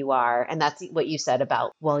decide who you are. And that's what you said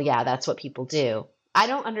about, well, yeah, that's what people do. I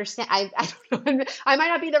don't understand. I don't know. I might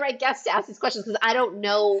not be the right guest to ask these questions because I don't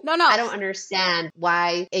know. No. I don't understand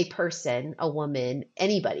why a person, a woman,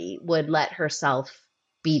 anybody would let herself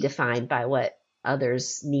be defined by what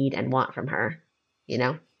others need and want from her,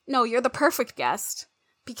 No, you're the perfect guest.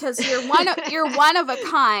 Because you're one of a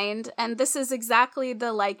kind, and this is exactly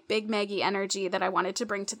the like big Maggie energy that I wanted to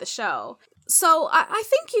bring to the show. So I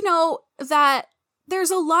think that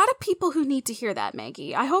there's a lot of people who need to hear that,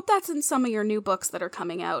 Maggie. I hope that's in some of your new books that are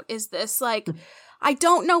coming out. Is this like, I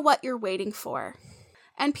don't know what you're waiting for,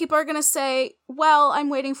 and people are gonna say, well, I'm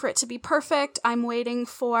waiting for it to be perfect. I'm waiting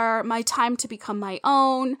for my time to become my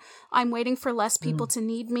own. I'm waiting for less people to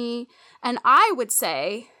need me, and I would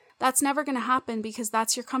say, that's never going to happen because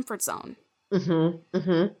that's your comfort zone. Mm-hmm.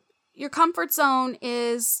 Mm-hmm. Your comfort zone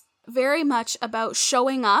is very much about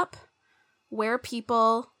showing up where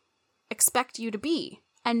people expect you to be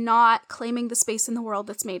and not claiming the space in the world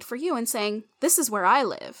that's made for you and saying, this is where I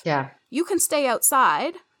live. Yeah. You can stay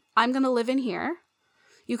outside. I'm going to live in here.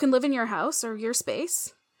 You can live in your house or your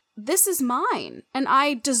space. This is mine and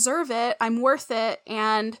I deserve it. I'm worth it.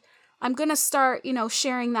 And I'm going to start,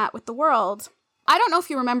 sharing that with the world. I don't know if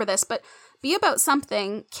you remember this, but Be About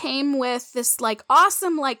Something came with this like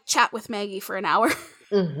awesome like chat with Maggie for an hour.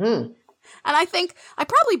 Mm-hmm. And I think I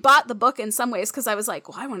probably bought the book in some ways because I was like,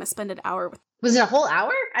 well, I want to spend an hour with. Was it a whole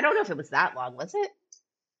hour? I don't know if it was that long, was it?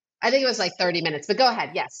 I think it was like 30 minutes, but go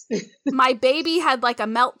ahead. Yes. My baby had like a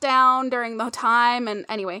meltdown during the time. And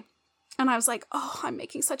anyway, and I was like, oh, I'm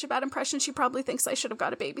making such a bad impression. She probably thinks I should have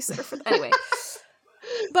got a babysitter for anyway.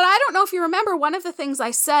 But I don't know if you remember, one of the things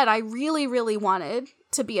I said I really, really wanted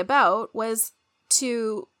to be about was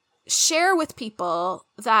to share with people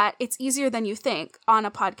that it's easier than you think on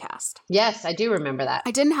a podcast. Yes, I do remember that.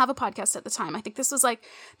 I didn't have a podcast at the time. I think this was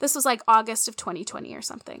like August of 2020 or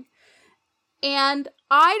something. And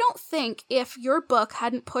I don't think if your book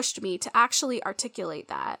hadn't pushed me to actually articulate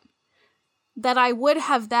that I would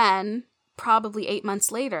have then, probably 8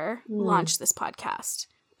 months later, launched this podcast.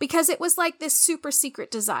 Because it was like this super secret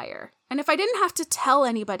desire. And if I didn't have to tell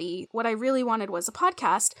anybody what I really wanted was a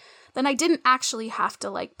podcast, then I didn't actually have to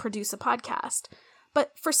like produce a podcast.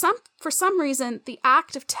 But for some reason, the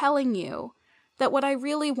act of telling you that what I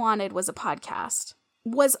really wanted was a podcast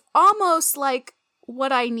was almost like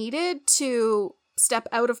what I needed to step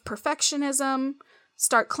out of perfectionism,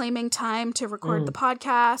 start claiming time to record the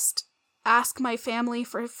podcast, ask my family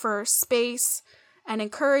for space and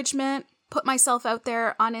encouragement, put myself out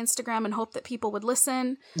there on Instagram and hope that people would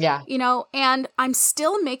listen. Yeah. You know, and I'm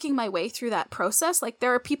still making my way through that process. Like,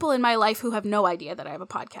 there are people in my life who have no idea that I have a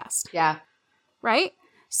podcast. Yeah. Right?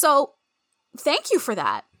 So thank you for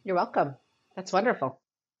that. You're welcome. That's wonderful.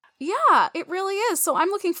 Yeah, it really is. So I'm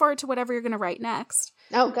looking forward to whatever you're going to write next.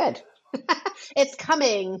 Oh, good. It's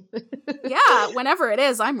coming. Yeah, whenever it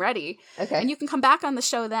is, I'm ready. Okay. And you can come back on the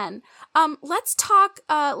show then. Let's talk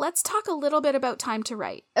a little bit about Time to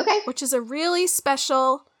Write. Okay. Which is a really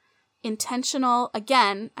special, intentional,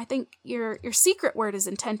 again, I think your secret word is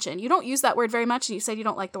intention. You don't use that word very much, and you said you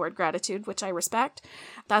don't like the word gratitude, which I respect.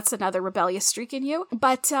 That's another rebellious streak in you.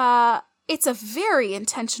 But it's a very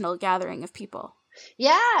intentional gathering of people.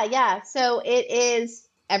 Yeah. So it is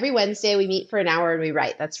every Wednesday we meet for an hour and we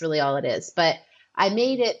write. That's really all it is. But I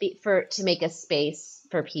made it to make a space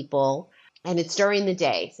for people, and it's during the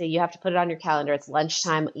day. So you have to put it on your calendar. It's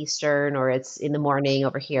lunchtime Eastern, or it's in the morning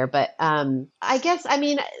over here. But I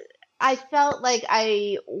felt like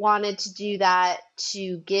I wanted to do that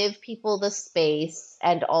to give people the space,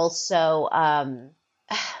 and also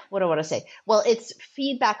what do I want to say? Well, it's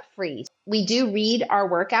feedback free. We do read our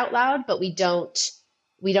work out loud, but we don't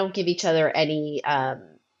give each other any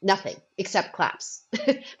nothing except claps.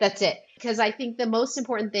 That's it. Because I think the most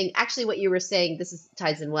important thing, actually what you were saying,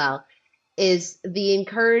 ties in well, is the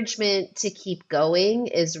encouragement to keep going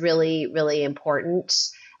is really, really important.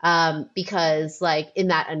 Because like in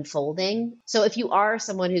that unfolding. So if you are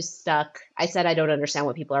someone who's stuck, I said, I don't understand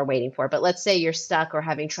what people are waiting for, but let's say you're stuck or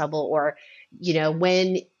having trouble, or, you know,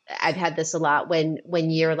 when I've had this a lot, when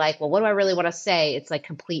you're like, well, what do I really want to say? It's like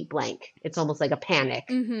complete blank. It's almost like a panic,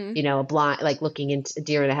 you know, a blind, like looking into a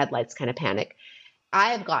deer in the headlights kind of panic.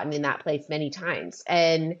 I have gotten in that place many times,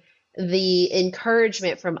 and the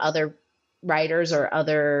encouragement from other writers or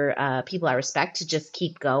other people I respect to just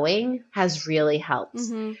keep going has really helped.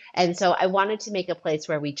 And so I wanted to make a place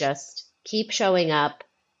where we just keep showing up,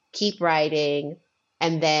 keep writing.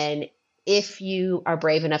 And then if you are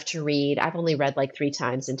brave enough to read, I've only read like 3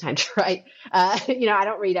 times in Time to Write. You know, I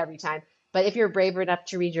don't read every time, but if you're brave enough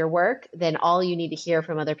to read your work, then all you need to hear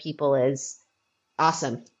from other people is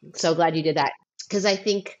awesome. So glad you did that. Because I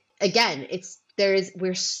think, again, this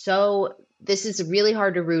is really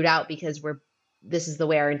hard to root out, because this is the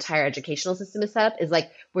way our entire educational system is set up, is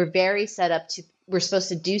like, we're very set up to, we're supposed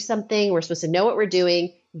to do something. We're supposed to know what we're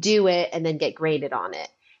doing, do it, and then get graded on it.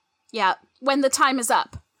 Yeah. When the time is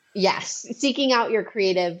up. Yes. Seeking out your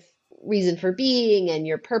creative reason for being and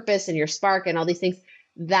your purpose and your spark and all these things,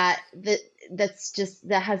 that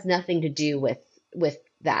has nothing to do with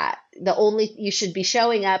that. You should be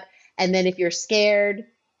showing up. And then if you're scared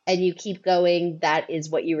and you keep going, that is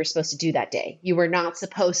what you were supposed to do that day. You were not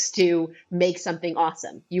supposed to make something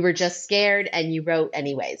awesome. You were just scared and you wrote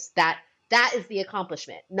anyways. That is the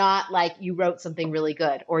accomplishment, not like you wrote something really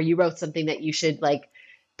good or you wrote something that you should like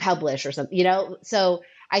publish or something, you know? So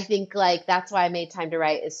I think like that's why I made Time to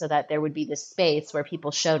Write, is so that there would be this space where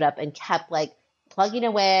people showed up and kept like plugging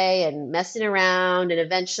away and messing around, and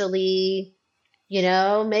eventually, you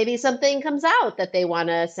know, maybe something comes out that they want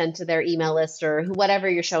to send to their email list or whatever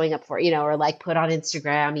you're showing up for, you know, or like put on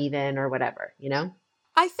Instagram even, or whatever, you know?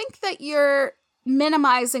 I think that you're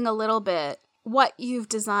minimizing a little bit what you've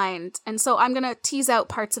designed. And so I'm going to tease out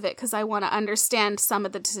parts of it because I want to understand some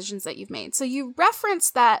of the decisions that you've made. So you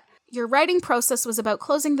referenced that your writing process was about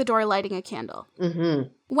closing the door, lighting a candle. Mm-hmm.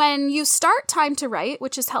 When you start Time to Write,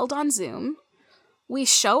 which is held on Zoom, we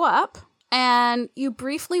show up and you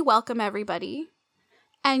briefly welcome everybody.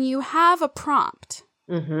 And you have a prompt.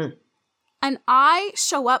 Mm-hmm. And I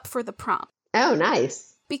show up for the prompt. Oh,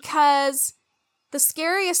 nice. Because the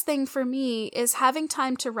scariest thing for me is having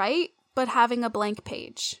time to write, but having a blank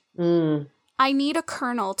page. I need a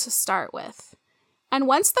kernel to start with. And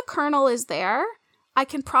once the kernel is there, I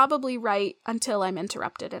can probably write until I'm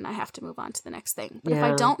interrupted and I have to move on to the next thing. But if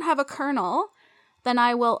I don't have a kernel, then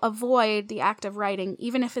I will avoid the act of writing,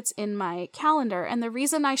 even if it's in my calendar. And the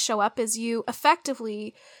reason I show up is you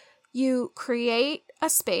create a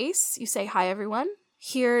space. You say, hi, everyone.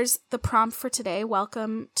 Here's the prompt for today.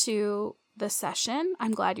 Welcome to the session.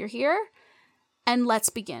 I'm glad you're here. And let's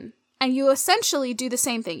begin. And you essentially do the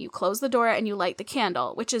same thing. You close the door and you light the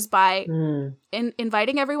candle, which is by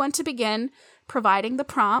inviting everyone to begin, providing the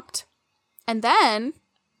prompt, and then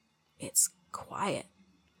it's quiet.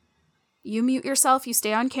 You mute yourself, you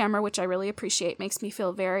stay on camera, which I really appreciate. Makes me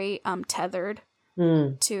feel very tethered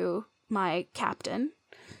to my captain.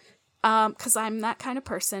 because I'm that kind of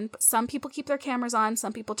person. But some people keep their cameras on,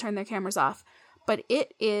 some people turn their cameras off. But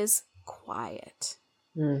it is quiet.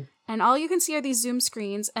 Mm. And all you can see are these Zoom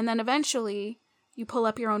screens. And then eventually you pull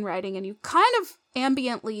up your own writing and you kind of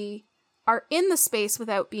ambiently are in the space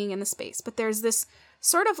without being in the space. But there's this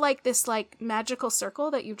sort of like this like magical circle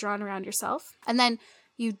that you've drawn around yourself. And then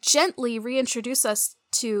you gently reintroduce us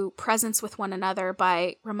to presence with one another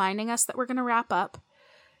by reminding us that we're going to wrap up,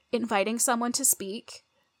 inviting someone to speak.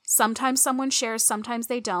 Sometimes someone shares, sometimes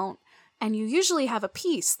they don't. And you usually have a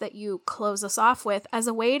piece that you close us off with as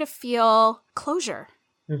a way to feel closure.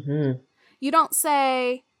 Mm-hmm. You don't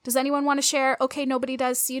say, does anyone want to share? Okay, nobody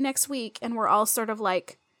does. See you next week. And we're all sort of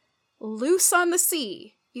like loose on the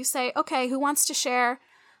sea. You say, okay, who wants to share?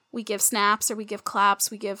 We give snaps or we give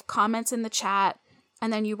claps. We give comments in the chat.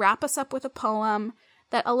 And then you wrap us up with a poem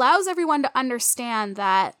that allows everyone to understand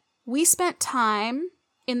that we spent time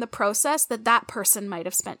in the process that that person might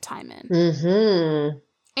have spent time in. Mm-hmm.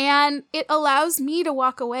 And it allows me to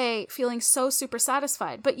walk away feeling so super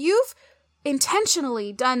satisfied. But you've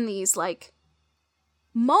intentionally done these like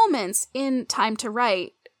moments in Time to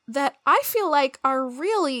Write that I feel like are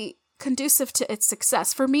really conducive to its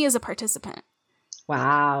success for me as a participant.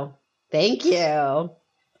 Wow. Thank you.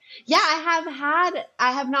 Yeah, I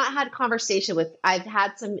have not had conversation with, I've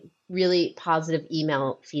had some really positive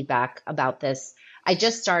email feedback about this. I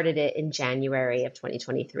just started it in January of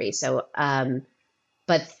 2023. So,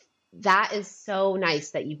 but that is so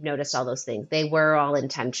nice that you've noticed all those things. They were all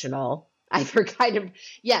intentional. I were kind of,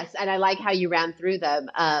 yes. And I like how you ran through them.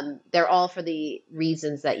 They're all for the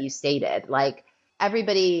reasons that you stated. Like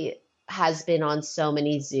everybody has been on so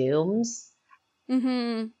many Zooms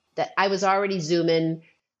that I was already Zooming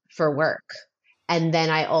for work. And then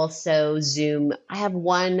I also Zoom. I have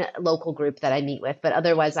one local group that I meet with, but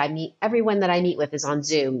otherwise everyone that I meet with is on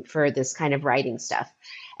Zoom for this kind of writing stuff.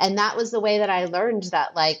 And that was the way that I learned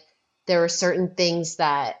that like there are certain things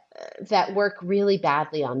that work really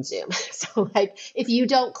badly on Zoom. So like if you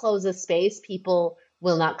don't close a space, people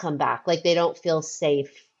will not come back. Like they don't feel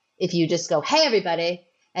safe if you just go, hey, everybody.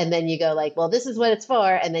 And then you go like, well, this is what it's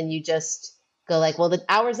for. And then you just go like, well, the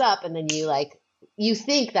hour's up. And then you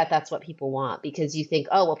think that that's what people want because you think,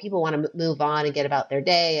 oh, well, people want to move on and get about their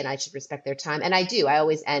day and I should respect their time. And I do. I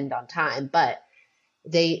always end on time. But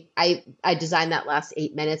I designed that last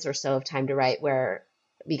 8 minutes or so of Time to Write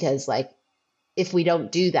because like if we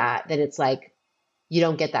don't do that, then it's like you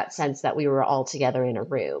don't get that sense that we were all together in a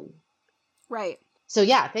room. Right. So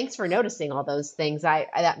yeah, thanks for noticing all those things.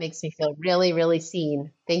 That makes me feel really, really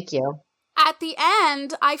seen. Thank you. At the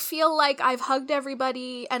end, I feel like I've hugged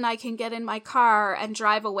everybody and I can get in my car and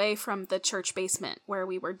drive away from the church basement where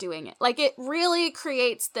we were doing it. Like it really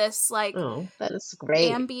creates this like that is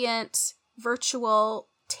great. Ambient, virtual,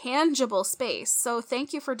 tangible space. So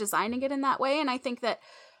thank you for designing it in that way. And I think that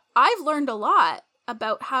I've learned a lot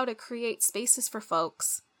about how to create spaces for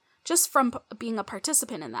folks just from being a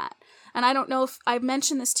participant in that. And I don't know if I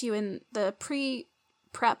mentioned this to you in the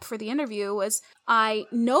prep for the interview was I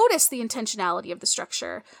noticed the intentionality of the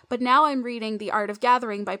structure, but now I'm reading The Art of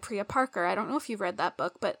Gathering by Priya Parker. I don't know if you've read that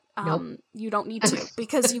book, but nope. You don't need to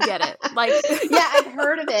because you get it. Like, yeah, I've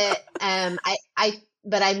heard of it.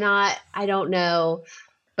 But I don't know.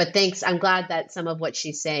 But thanks. I'm glad that some of what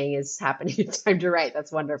she's saying is happening in Time to Write.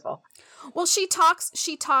 That's wonderful. Well, she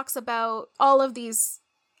talks about all of these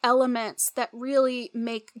elements that really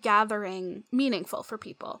make gathering meaningful for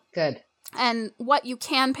people. Good. And what you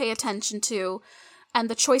can pay attention to and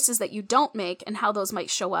the choices that you don't make and how those might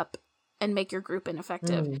show up and make your group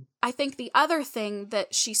ineffective. I think the other thing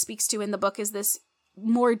that she speaks to in the book is this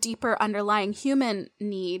more deeper underlying human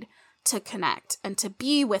need to connect and to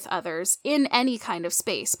be with others in any kind of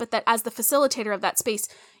space, but that as the facilitator of that space,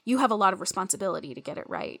 you have a lot of responsibility to get it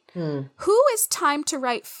right. Who is Time to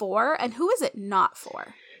Write for and who is it not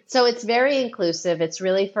for? So it's very inclusive. It's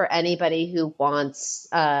really for anybody who wants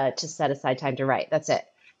to set aside time to write. That's it.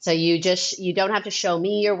 So you don't have to show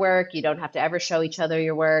me your work. You don't have to ever show each other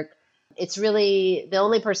your work. It's really the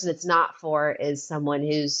only person it's not for is someone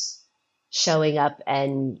who's showing up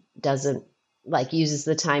and doesn't uses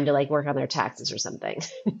the time to work on their taxes or something.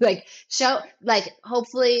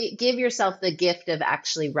 Hopefully give yourself the gift of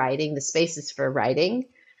actually writing. The space is for writing.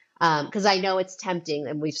 Because I know it's tempting,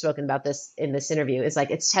 and we've spoken about this in this interview,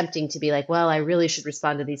 it's tempting to be like, well, I really should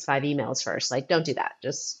respond to these 5 emails first. Don't do that.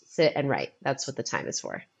 Just sit and write. That's what the time is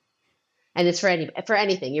for. And it's for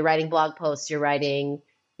anything. You're writing blog posts, you're writing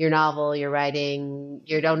your novel, you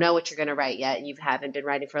don't know what you're going to write yet, and you haven't been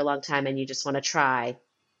writing for a long time, and you just want to try.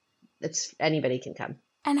 Anybody can come.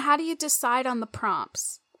 And how do you decide on the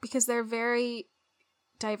prompts? Because they're very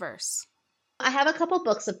diverse. I have a couple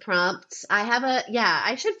books of prompts.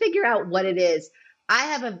 I should figure out what it is. I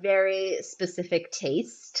have a very specific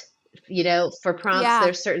taste, for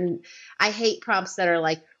prompts. Yeah. I hate prompts that are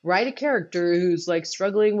like, write a character who's like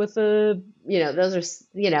struggling with those are,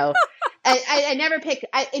 I never pick,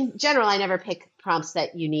 in general, I never pick prompts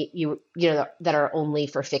that that are only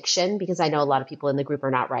for fiction, because I know a lot of people in the group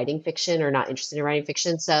are not writing fiction or not interested in writing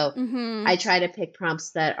fiction. So I try to pick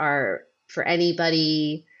prompts that are for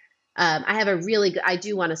anybody. I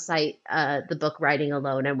do want to cite the book Writing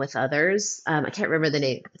Alone and with Others. I can't remember the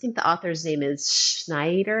name. I think the author's name is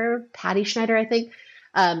Patty Schneider, I think.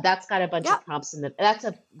 That's got a bunch of prompts that's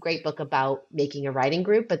a great book about making a writing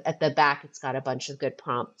group, but at the back, it's got a bunch of good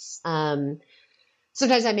prompts.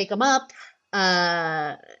 Sometimes I make them up.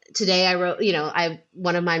 Today I wrote,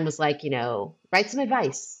 one of mine was like, write some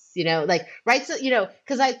advice,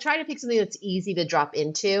 cause I try to pick something that's easy to drop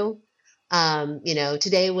into.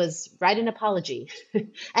 Today was write an apology.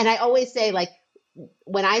 And I always say, like,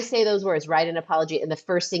 when I say those words, write an apology, and the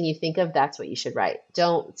first thing you think of, that's what you should write.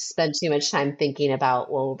 Don't spend too much time thinking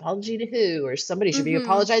about, well, apology to who, or somebody should be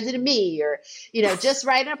apologizing to me, or, just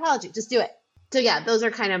write an apology. Just do it. So yeah, those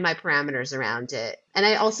are kind of my parameters around it. And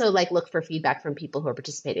I also look for feedback from people who are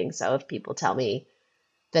participating. So if people tell me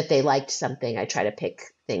that they liked something, I try to pick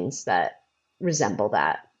things that resemble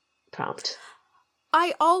that prompt.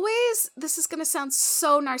 This is going to sound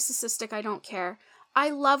so narcissistic, I don't care.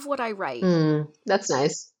 I love what I write. That's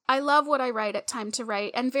nice. I love what I write at Time to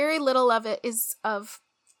Write, and very little of it is of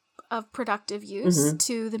productive use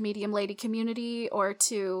to the Medium Lady community or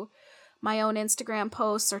to my own Instagram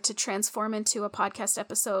posts or to transform into a podcast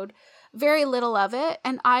episode. Very little of it,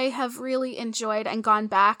 and I have really enjoyed and gone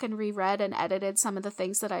back and reread and edited some of the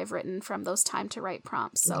things that I've written from those Time to Write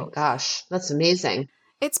prompts. So, oh my gosh, that's amazing.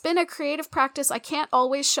 It's been a creative practice. I can't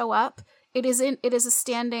always show up. It is a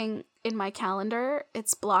standing in my calendar.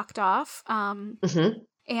 It's blocked off. And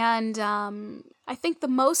I think the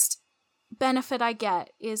most benefit I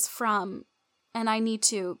get is from, and I need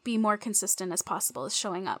to be more consistent as possible, is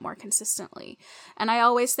showing up more consistently. And I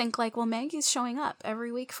always think like, well, Maggie's showing up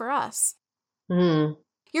every week for us.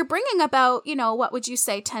 You're bringing about, what would you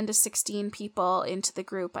say, 10 to 16 people into the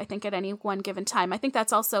group, I think, at any one given time. I think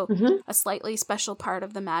that's also a slightly special part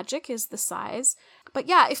of the magic is the size. But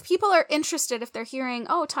yeah, if people are interested, if they're hearing,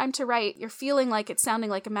 oh, Time to Write, you're feeling like it's sounding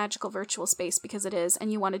like a magical virtual space, because it is,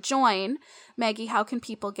 and you want to join, Maggie, how can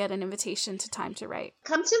people get an invitation to Time to Write?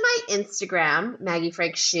 Come to my Instagram, Maggie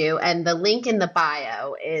Frank Shoe, and the link in the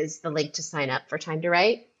bio is the link to sign up for Time to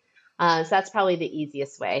Write. So that's probably the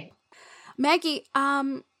easiest way. Maggie,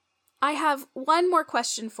 I have one more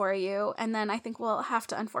question for you, and then I think we'll have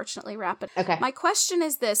to unfortunately wrap it. Okay. My question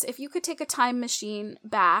is this. If you could take a time machine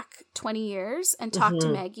back 20 years and talk to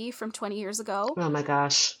Maggie from 20 years ago. Oh my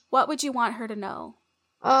gosh. What would you want her to know?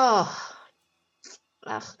 Oh,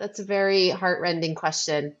 that's a very heartrending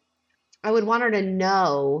question. I would want her to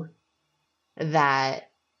know that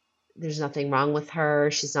there's nothing wrong with her.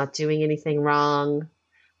 She's not doing anything wrong.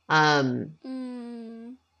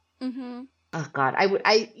 Oh God, I want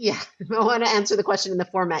to answer the question in the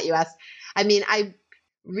format you asked. I mean, I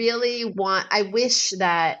wish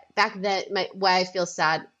that back then, why I feel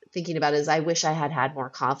sad thinking about it is I wish I had more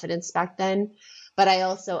confidence back then. But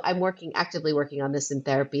I'm actively working on this in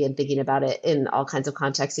therapy and thinking about it in all kinds of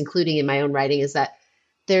contexts, including in my own writing, is that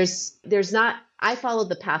I followed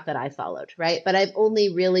the path that I followed, right? But I've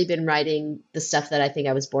only really been writing the stuff that I think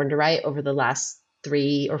I was born to write over the last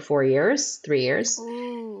 3 or 4 years, 3 years.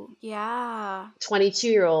 Ooh, yeah.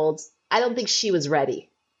 22-year-old, I don't think she was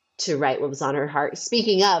ready to write what was on her heart.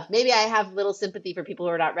 Speaking of, maybe I have little sympathy for people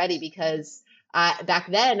who are not ready, because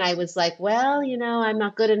back then I was like, well, I'm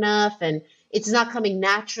not good enough and it's not coming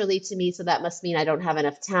naturally to me. So that must mean I don't have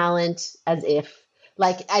enough talent, as if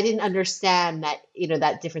I didn't understand that,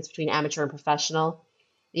 that difference between amateur and professional.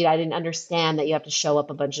 I didn't understand that you have to show up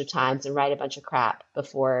a bunch of times and write a bunch of crap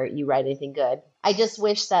before you write anything good. I just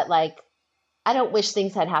wish that I don't wish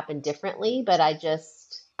things had happened differently, but I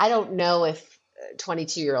don't know if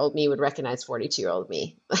 22-year-old me would recognize 42-year-old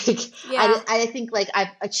me. I think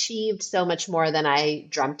I've achieved so much more than I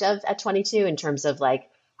dreamt of at 22 in terms of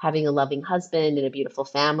having a loving husband and a beautiful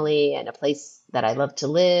family and a place that I love to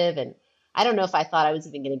live. And I don't know if I thought I was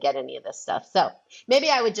even going to get any of this stuff. So maybe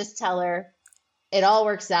I would just tell her, it all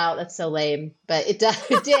works out. That's so lame, but it did.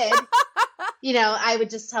 I would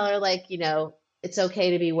just tell her it's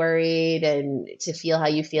okay to be worried and to feel how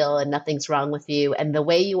you feel and nothing's wrong with you. And the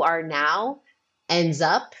way you are now ends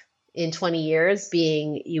up in 20 years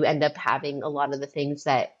being, you end up having a lot of the things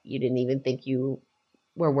that you didn't even think you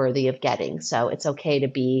were worthy of getting. So it's okay to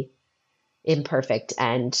be imperfect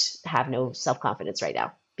and have no self-confidence right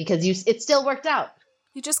now because it still worked out.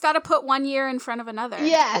 You just got to put 1 year in front of another.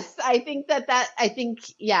 Yes. I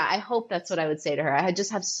hope that's what I would say to her. I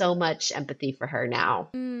just have so much empathy for her now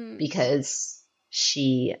because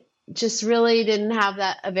she just really didn't have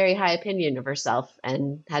a very high opinion of herself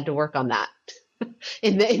and had to work on that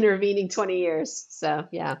in the intervening 20 years. So,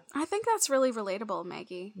 yeah. I think that's really relatable,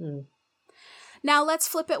 Maggie. Now let's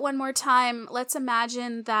flip it one more time. Let's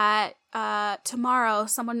imagine that tomorrow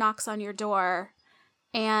someone knocks on your door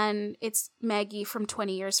and it's Maggie from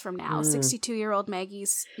 20 years from now. 62-year-old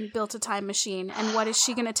Maggie's built a time machine. And what is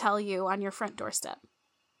she going to tell you on your front doorstep?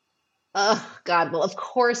 Oh, God. Well, of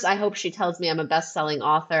course, I hope she tells me I'm a best-selling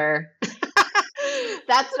author.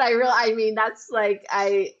 That's what that's like,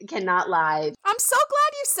 I cannot lie. I'm so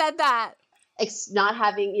glad you said that. Not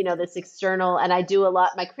having, this external, and I do a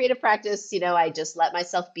lot, my creative practice, I just let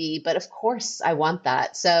myself be, but of course I want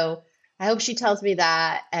that. So I hope she tells me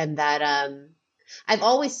that. And that, I've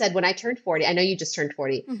always said when I turned 40, I know you just turned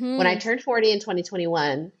 40. When I turned 40 in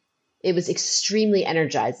 2021, it was extremely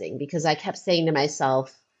energizing because I kept saying to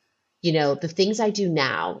myself, the things I do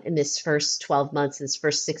now in this first 12 months, this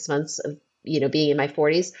first 6 months of, being in my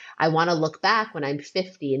 40s, I want to look back when I'm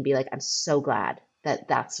 50 and be like, I'm so glad that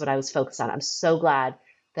that's what I was focused on. I'm so glad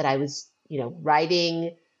that I was,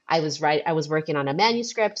 writing. I was working on a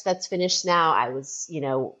manuscript that's finished now. I was,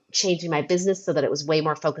 changing my business so that it was way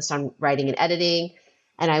more focused on writing and editing.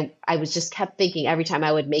 And I was just kept thinking every time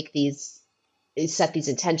I would set these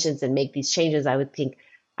intentions and make these changes, I would think,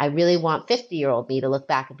 I really want 50-year-old me to look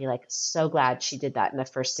back and be like, so glad she did that in the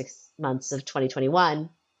first 6 months of 2021.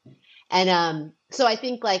 And so I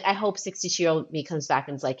think I hope 62-year-old me comes back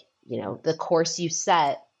and is like, the course you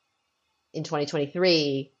set in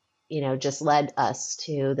 2023, just led us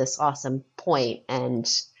to this awesome point. And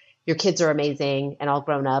your kids are amazing and all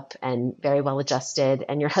grown up and very well adjusted.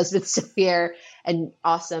 And your husband's still here and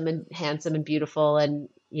awesome and handsome and beautiful. And,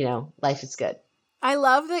 life is good. I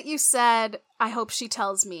love that you said, I hope she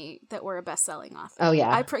tells me that we're a best-selling author. Oh, yeah.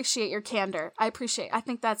 I appreciate your candor. I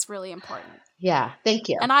think that's really important. Yeah. Thank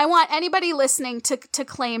you. And I want anybody listening to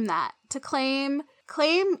claim that, to claim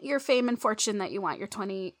your fame and fortune that you want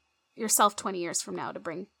yourself 20 years from now to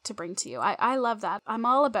bring to you. I love that. I'm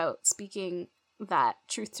all about speaking that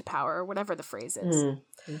truth to power, or whatever the phrase is.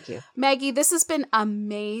 Thank you. Maggie, this has been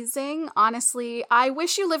amazing. Honestly, I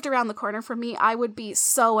wish you lived around the corner from me. I would be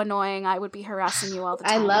so annoying. I would be harassing you all the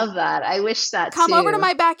time. I love that. I wish that Come too. over to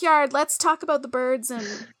my backyard. Let's talk about the birds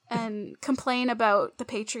and complain about the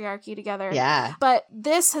patriarchy together. Yeah. But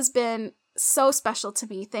this has been so special to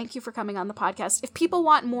me. Thank you for coming on the podcast. If people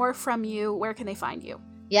want more from you, where can they find you?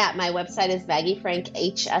 Yeah, my website is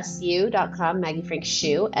MaggieFrankHSU.com, Maggie Frank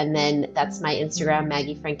Shoe. And then that's my Instagram,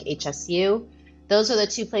 Maggie Frank HSU. Those are the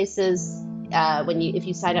two places. If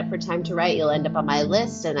you sign up for Time to Write, you'll end up on my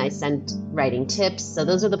list, and I send writing tips. So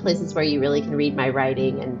those are the places where you really can read my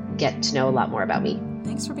writing and get to know a lot more about me.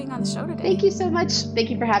 Thanks for being on the show today. Thank you so much. Thank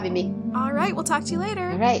you for having me. All right, we'll talk to you later.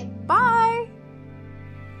 All right. Bye.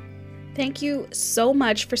 Thank you so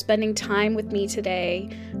much for spending time with me today.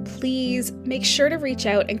 Please make sure to reach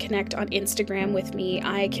out and connect on Instagram with me.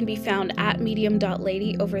 I can be found at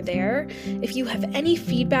medium.lady over there. If you have any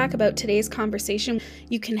feedback about today's conversation,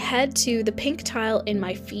 you can head to the pink tile in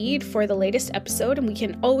my feed for the latest episode, and we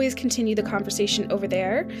can always continue the conversation over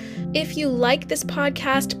there. If you like this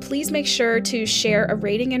podcast, please make sure to share a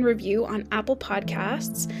rating and review on Apple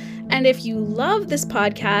Podcasts. And if you love this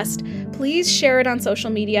podcast, please share it on social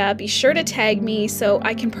media. Be sure to tag me so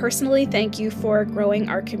I can personally thank you for growing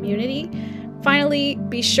our community. Finally,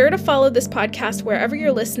 be sure to follow this podcast wherever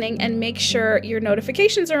you're listening and make sure your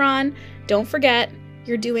notifications are on. Don't forget,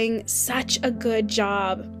 you're doing such a good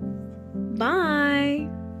job. Bye.